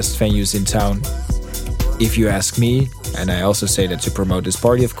of the best venues in town, if you ask me. And I also say that to promote this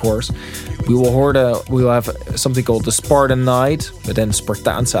party, of course. We will have something called the Spartan Night, but then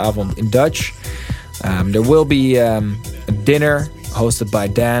Spartaanse avond in Dutch. There will be a dinner hosted by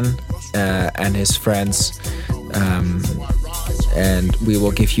Dan and his friends. And we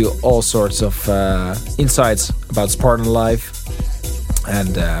will give you all sorts of insights about Spartan life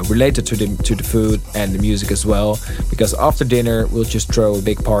and related to the food and the music as well. Because after dinner, we'll just throw a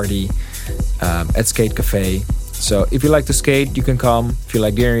big party at Skate Cafe. So if you like to skate, you can come. If you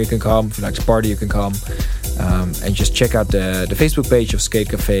like dinner, you can come. If you like to party, you can come. And just check out the Facebook page of Skate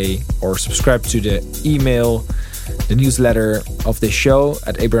Cafe or subscribe to the newsletter of this show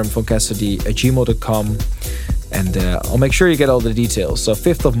at abrahamvoncassidy@gmail.com. And I'll make sure you get all the details. So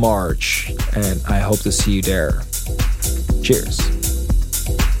 5th of March, and I hope to see you there. Cheers.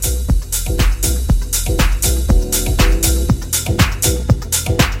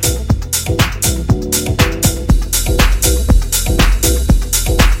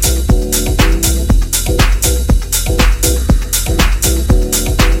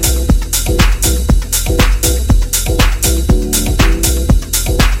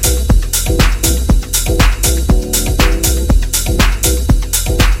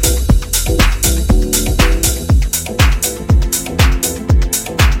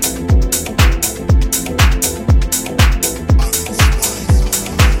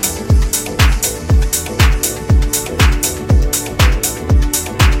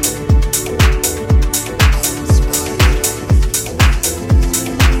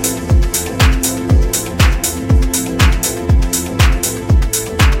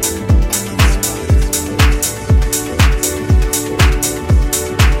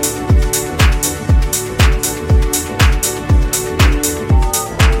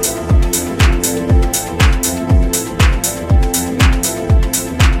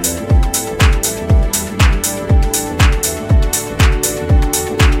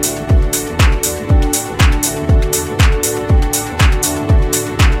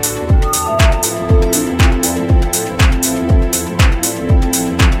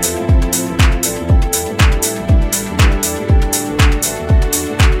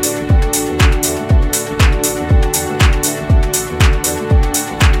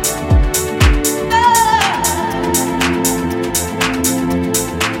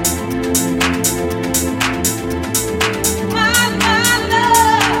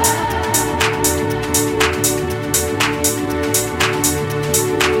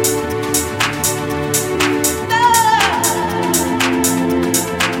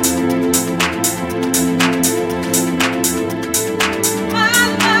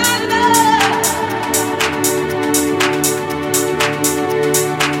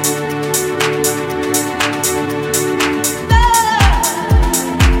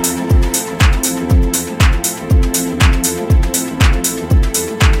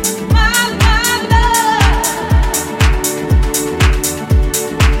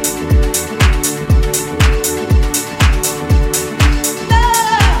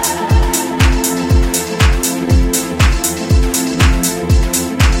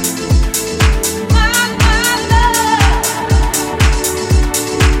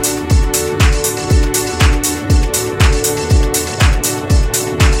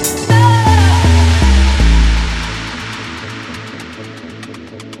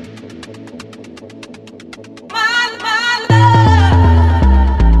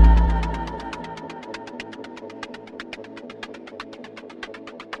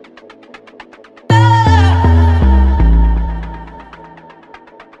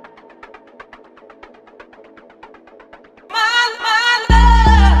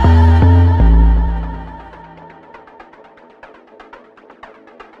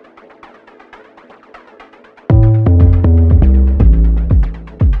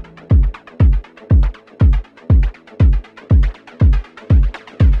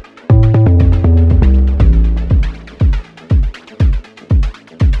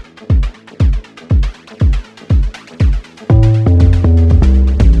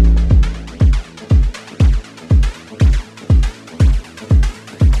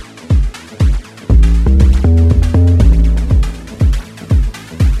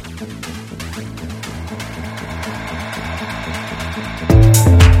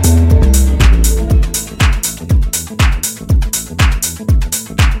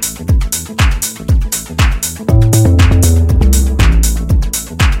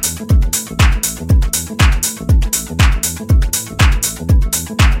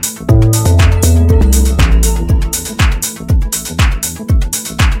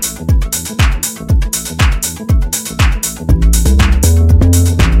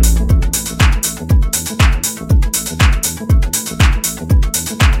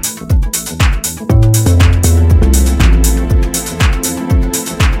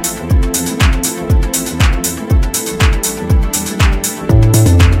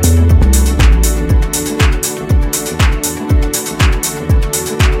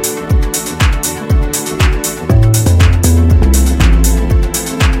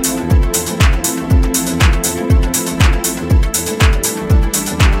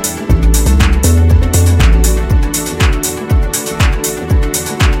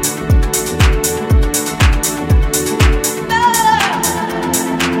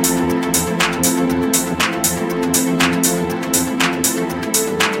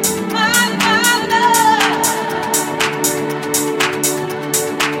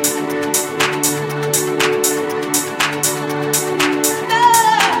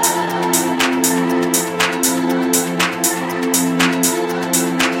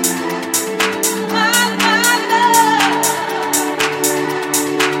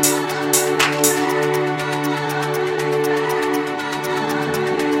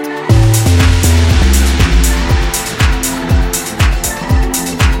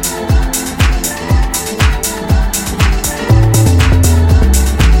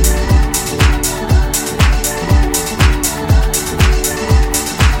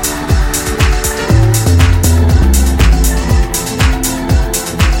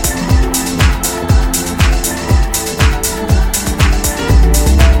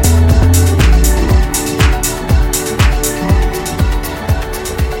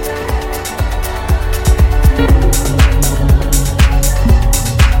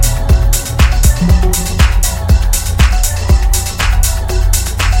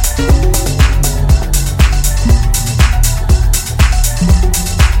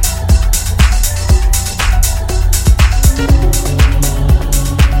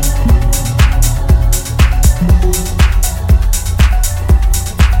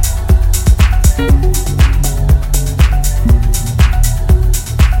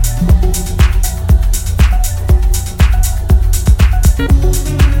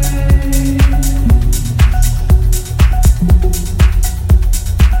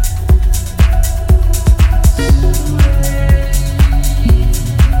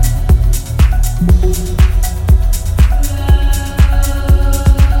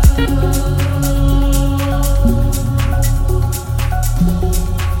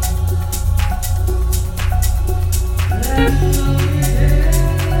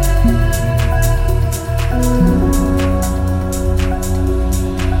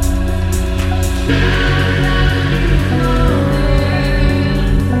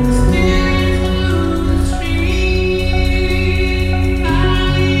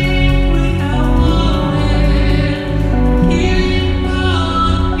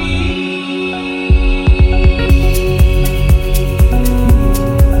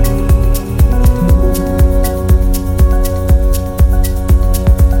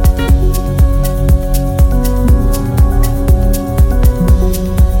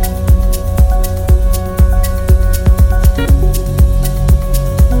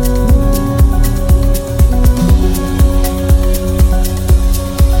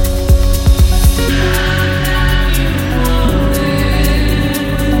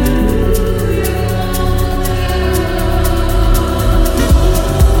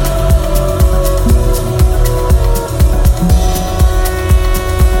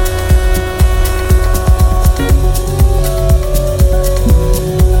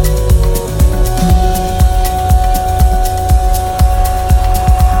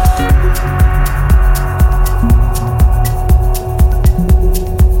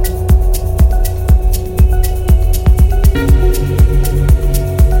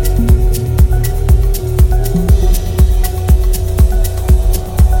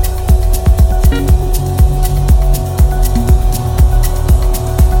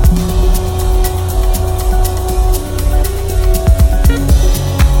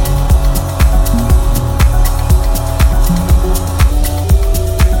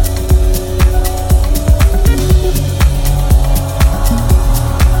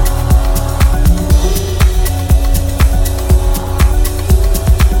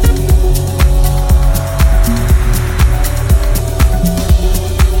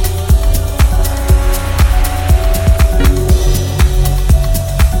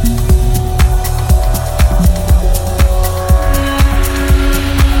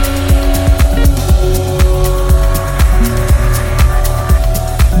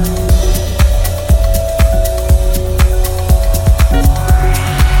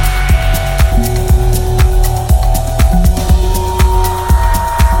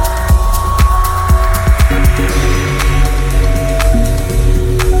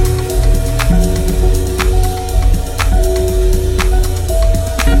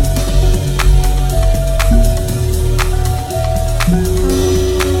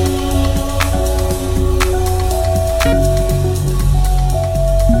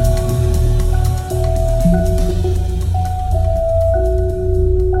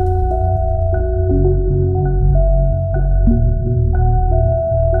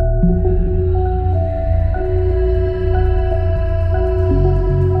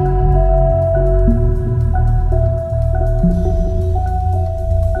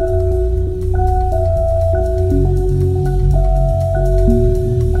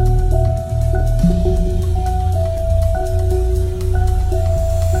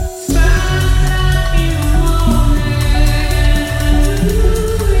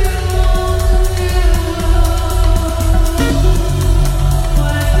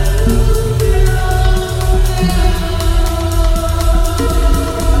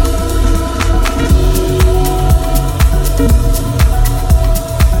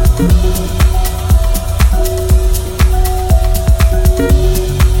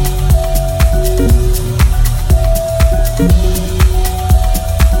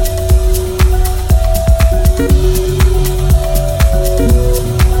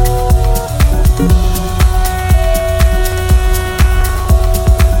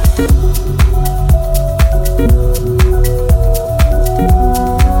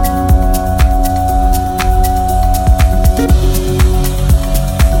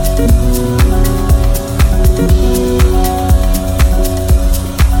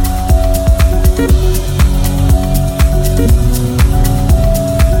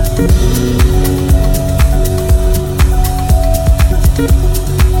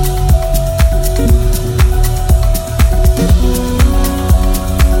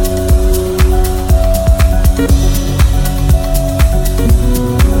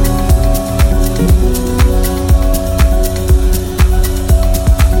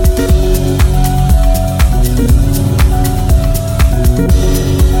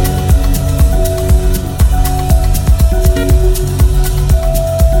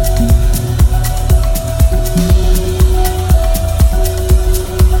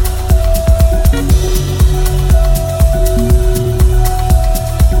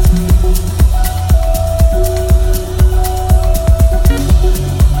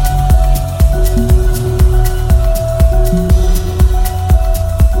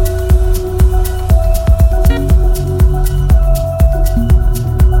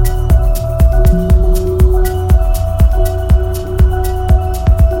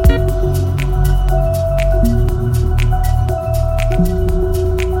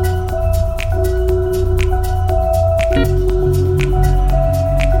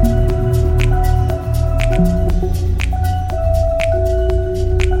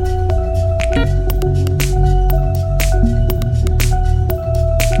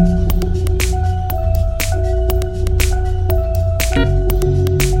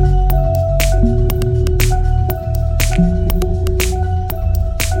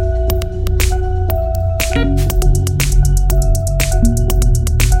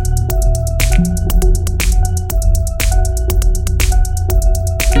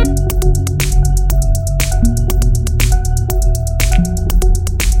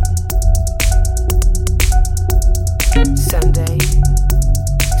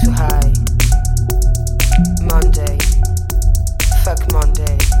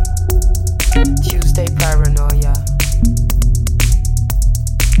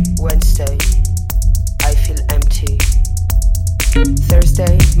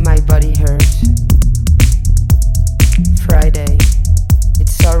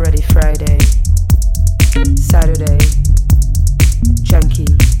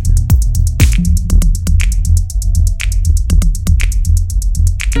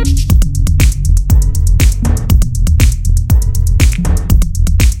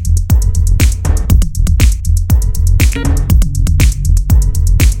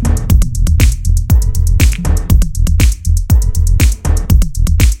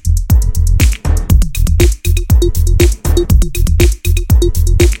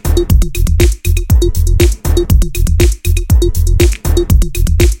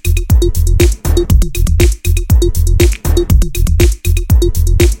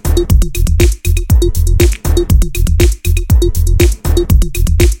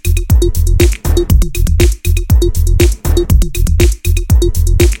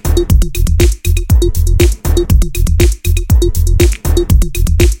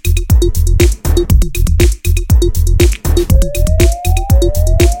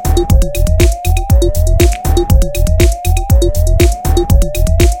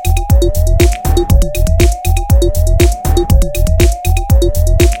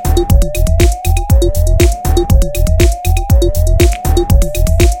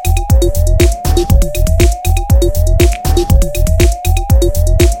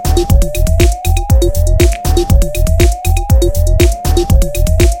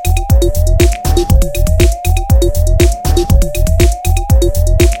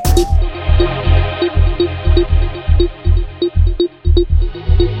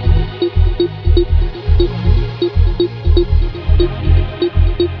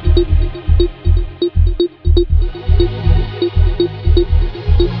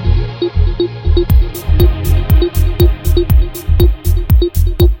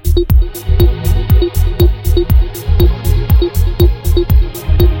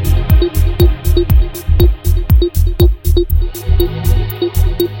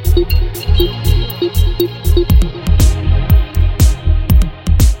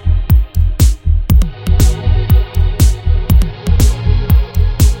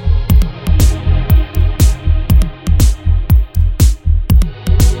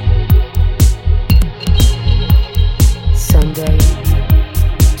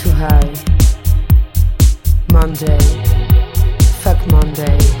 Monday. Fuck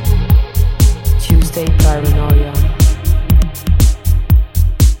Monday. Tuesday paranoia.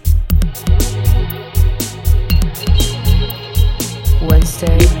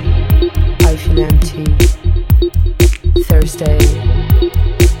 Wednesday, I feel empty. Thursday,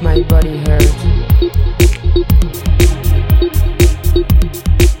 my body hurt.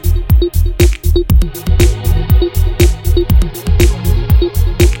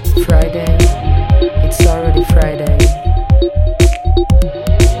 Friday, it's already Friday.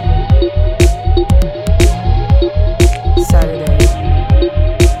 Saturday,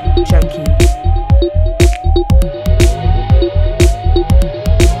 junkie.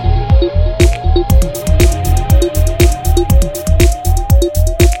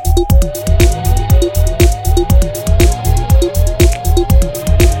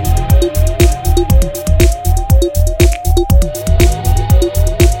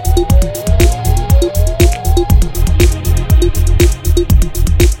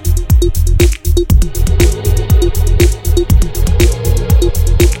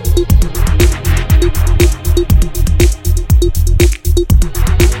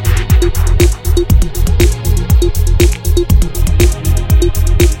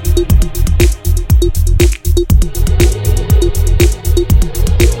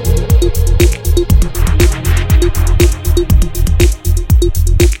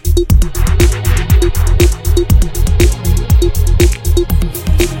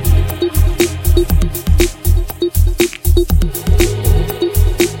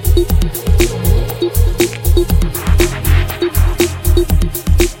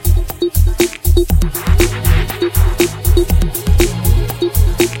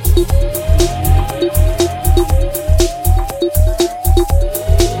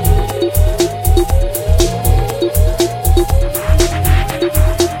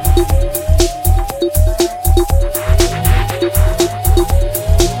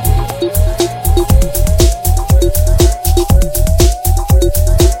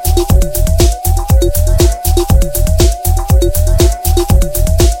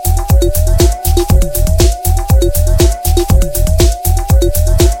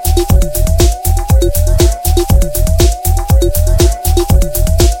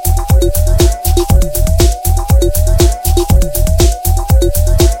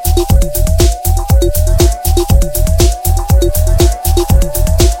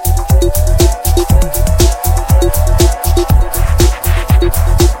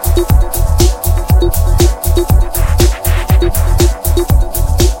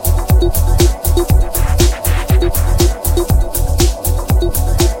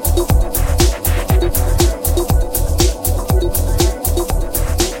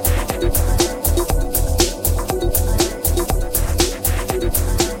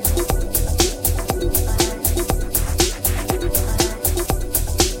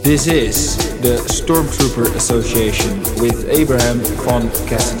 This is the Stormtrooper Association with Abraham von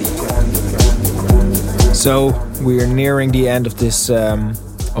Cassidy. So we are nearing the end of this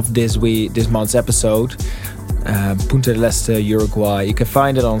month's episode. Punta del Este, Uruguay. You can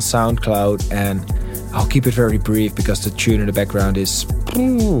find it on SoundCloud, and I'll keep it very brief because the tune in the background is,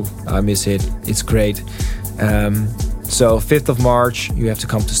 I miss it. It's great. So 5th of March, you have to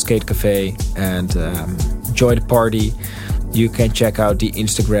come to Skate Cafe and enjoy the party. You can check out the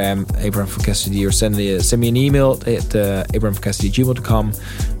Instagram, Abraham von Cassidy, or send me an email at abrahamfoncassidy@gmail.com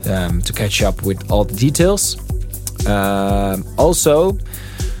to catch up with all the details. Also,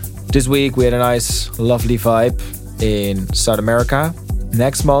 this week we had a nice, lovely vibe in South America.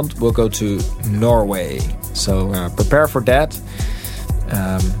 Next month we'll go to Norway. So prepare for that.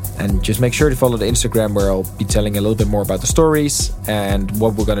 And just make sure to follow the Instagram, where I'll be telling a little bit more about the stories and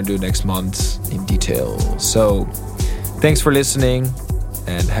what we're going to do next month in detail. So thanks for listening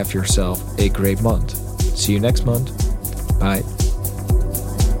and have yourself a great month. See you next month. Bye.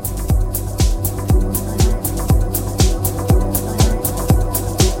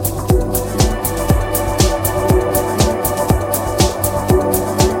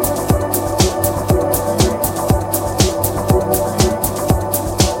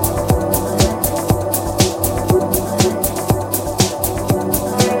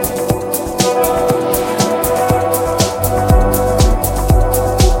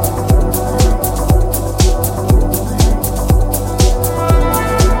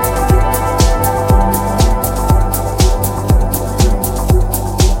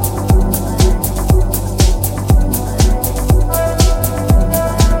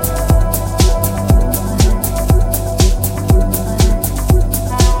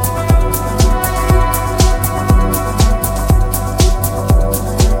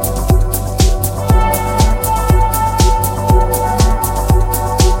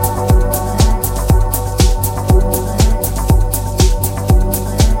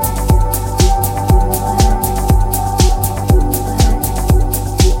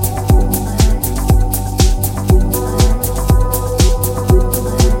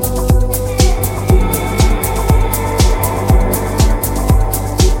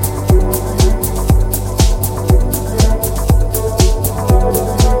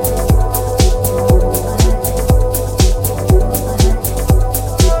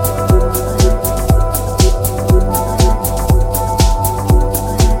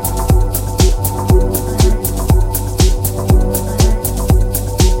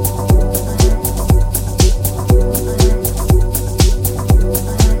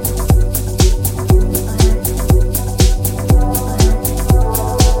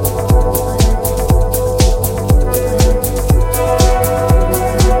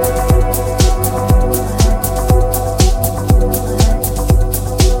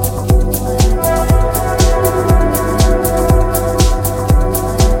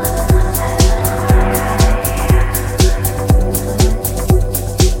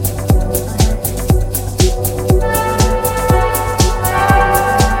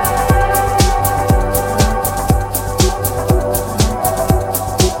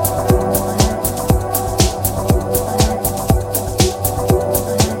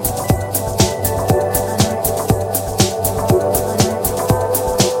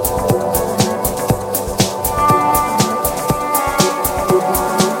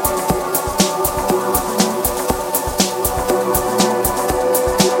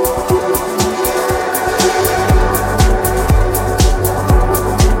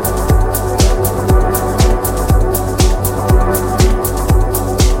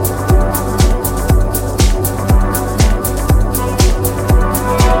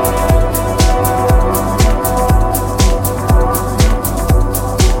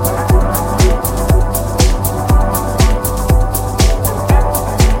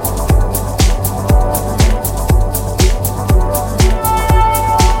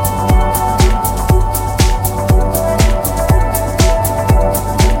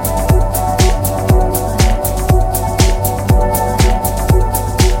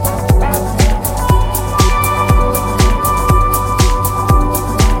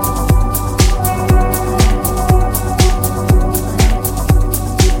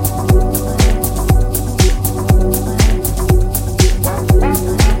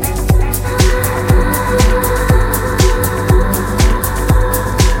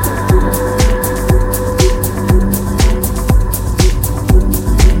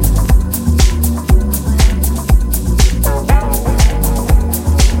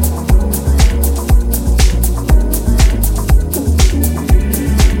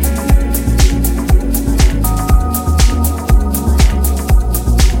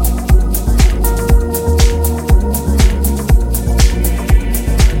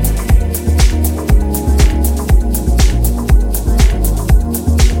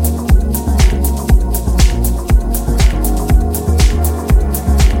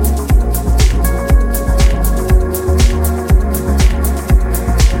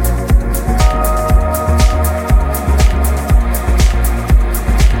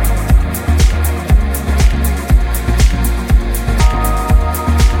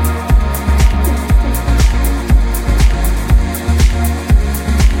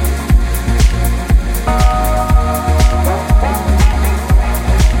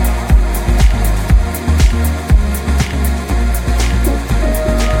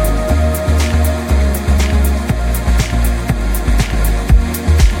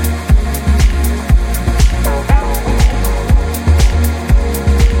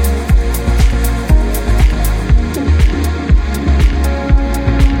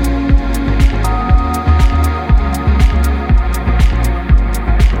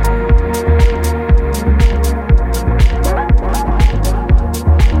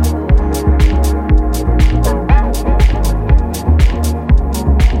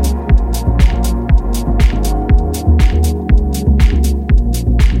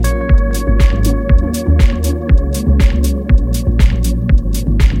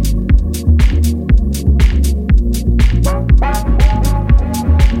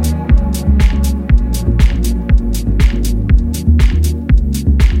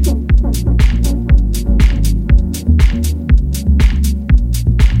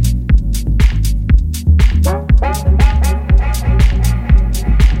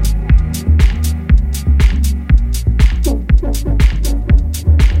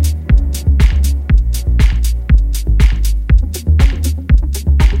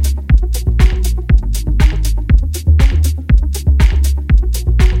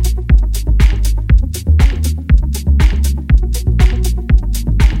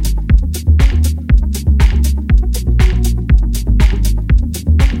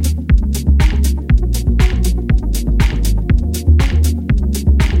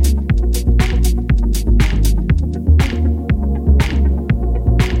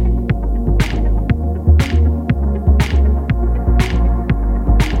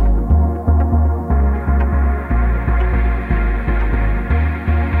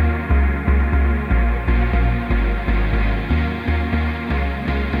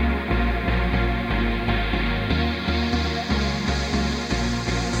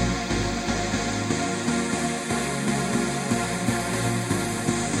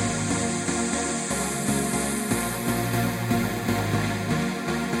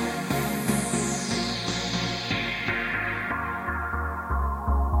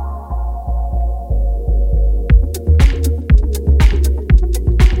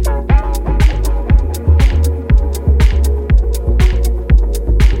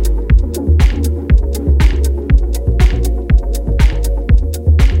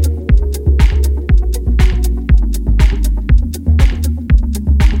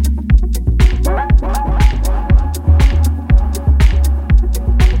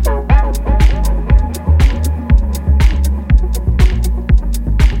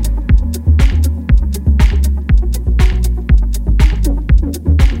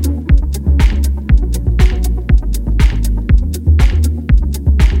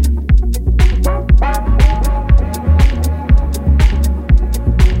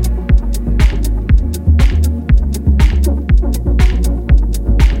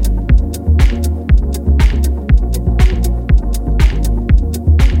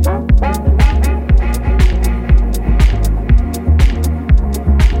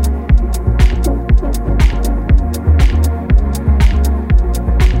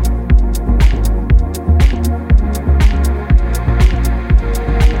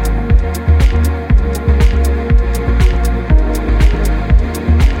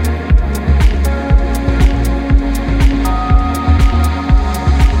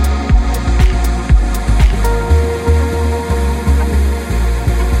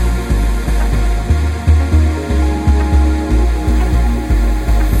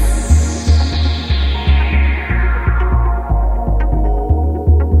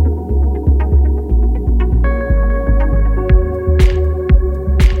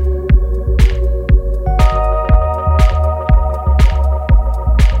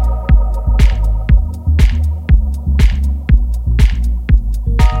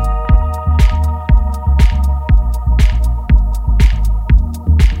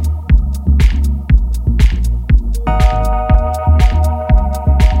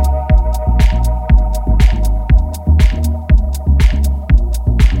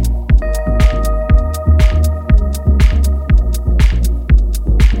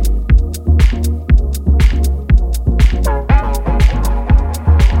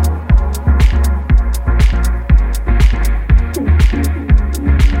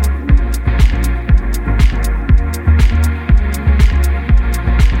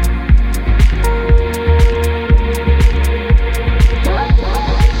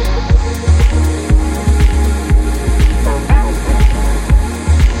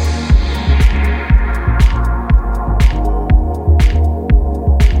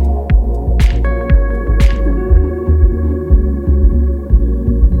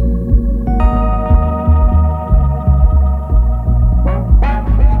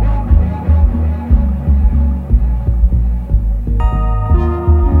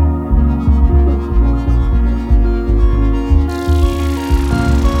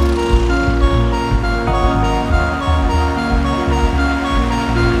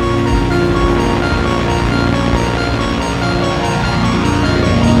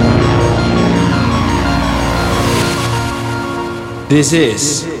 This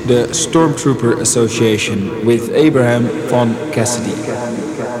is the Stormtrooper Association with Abraham von Cassidy.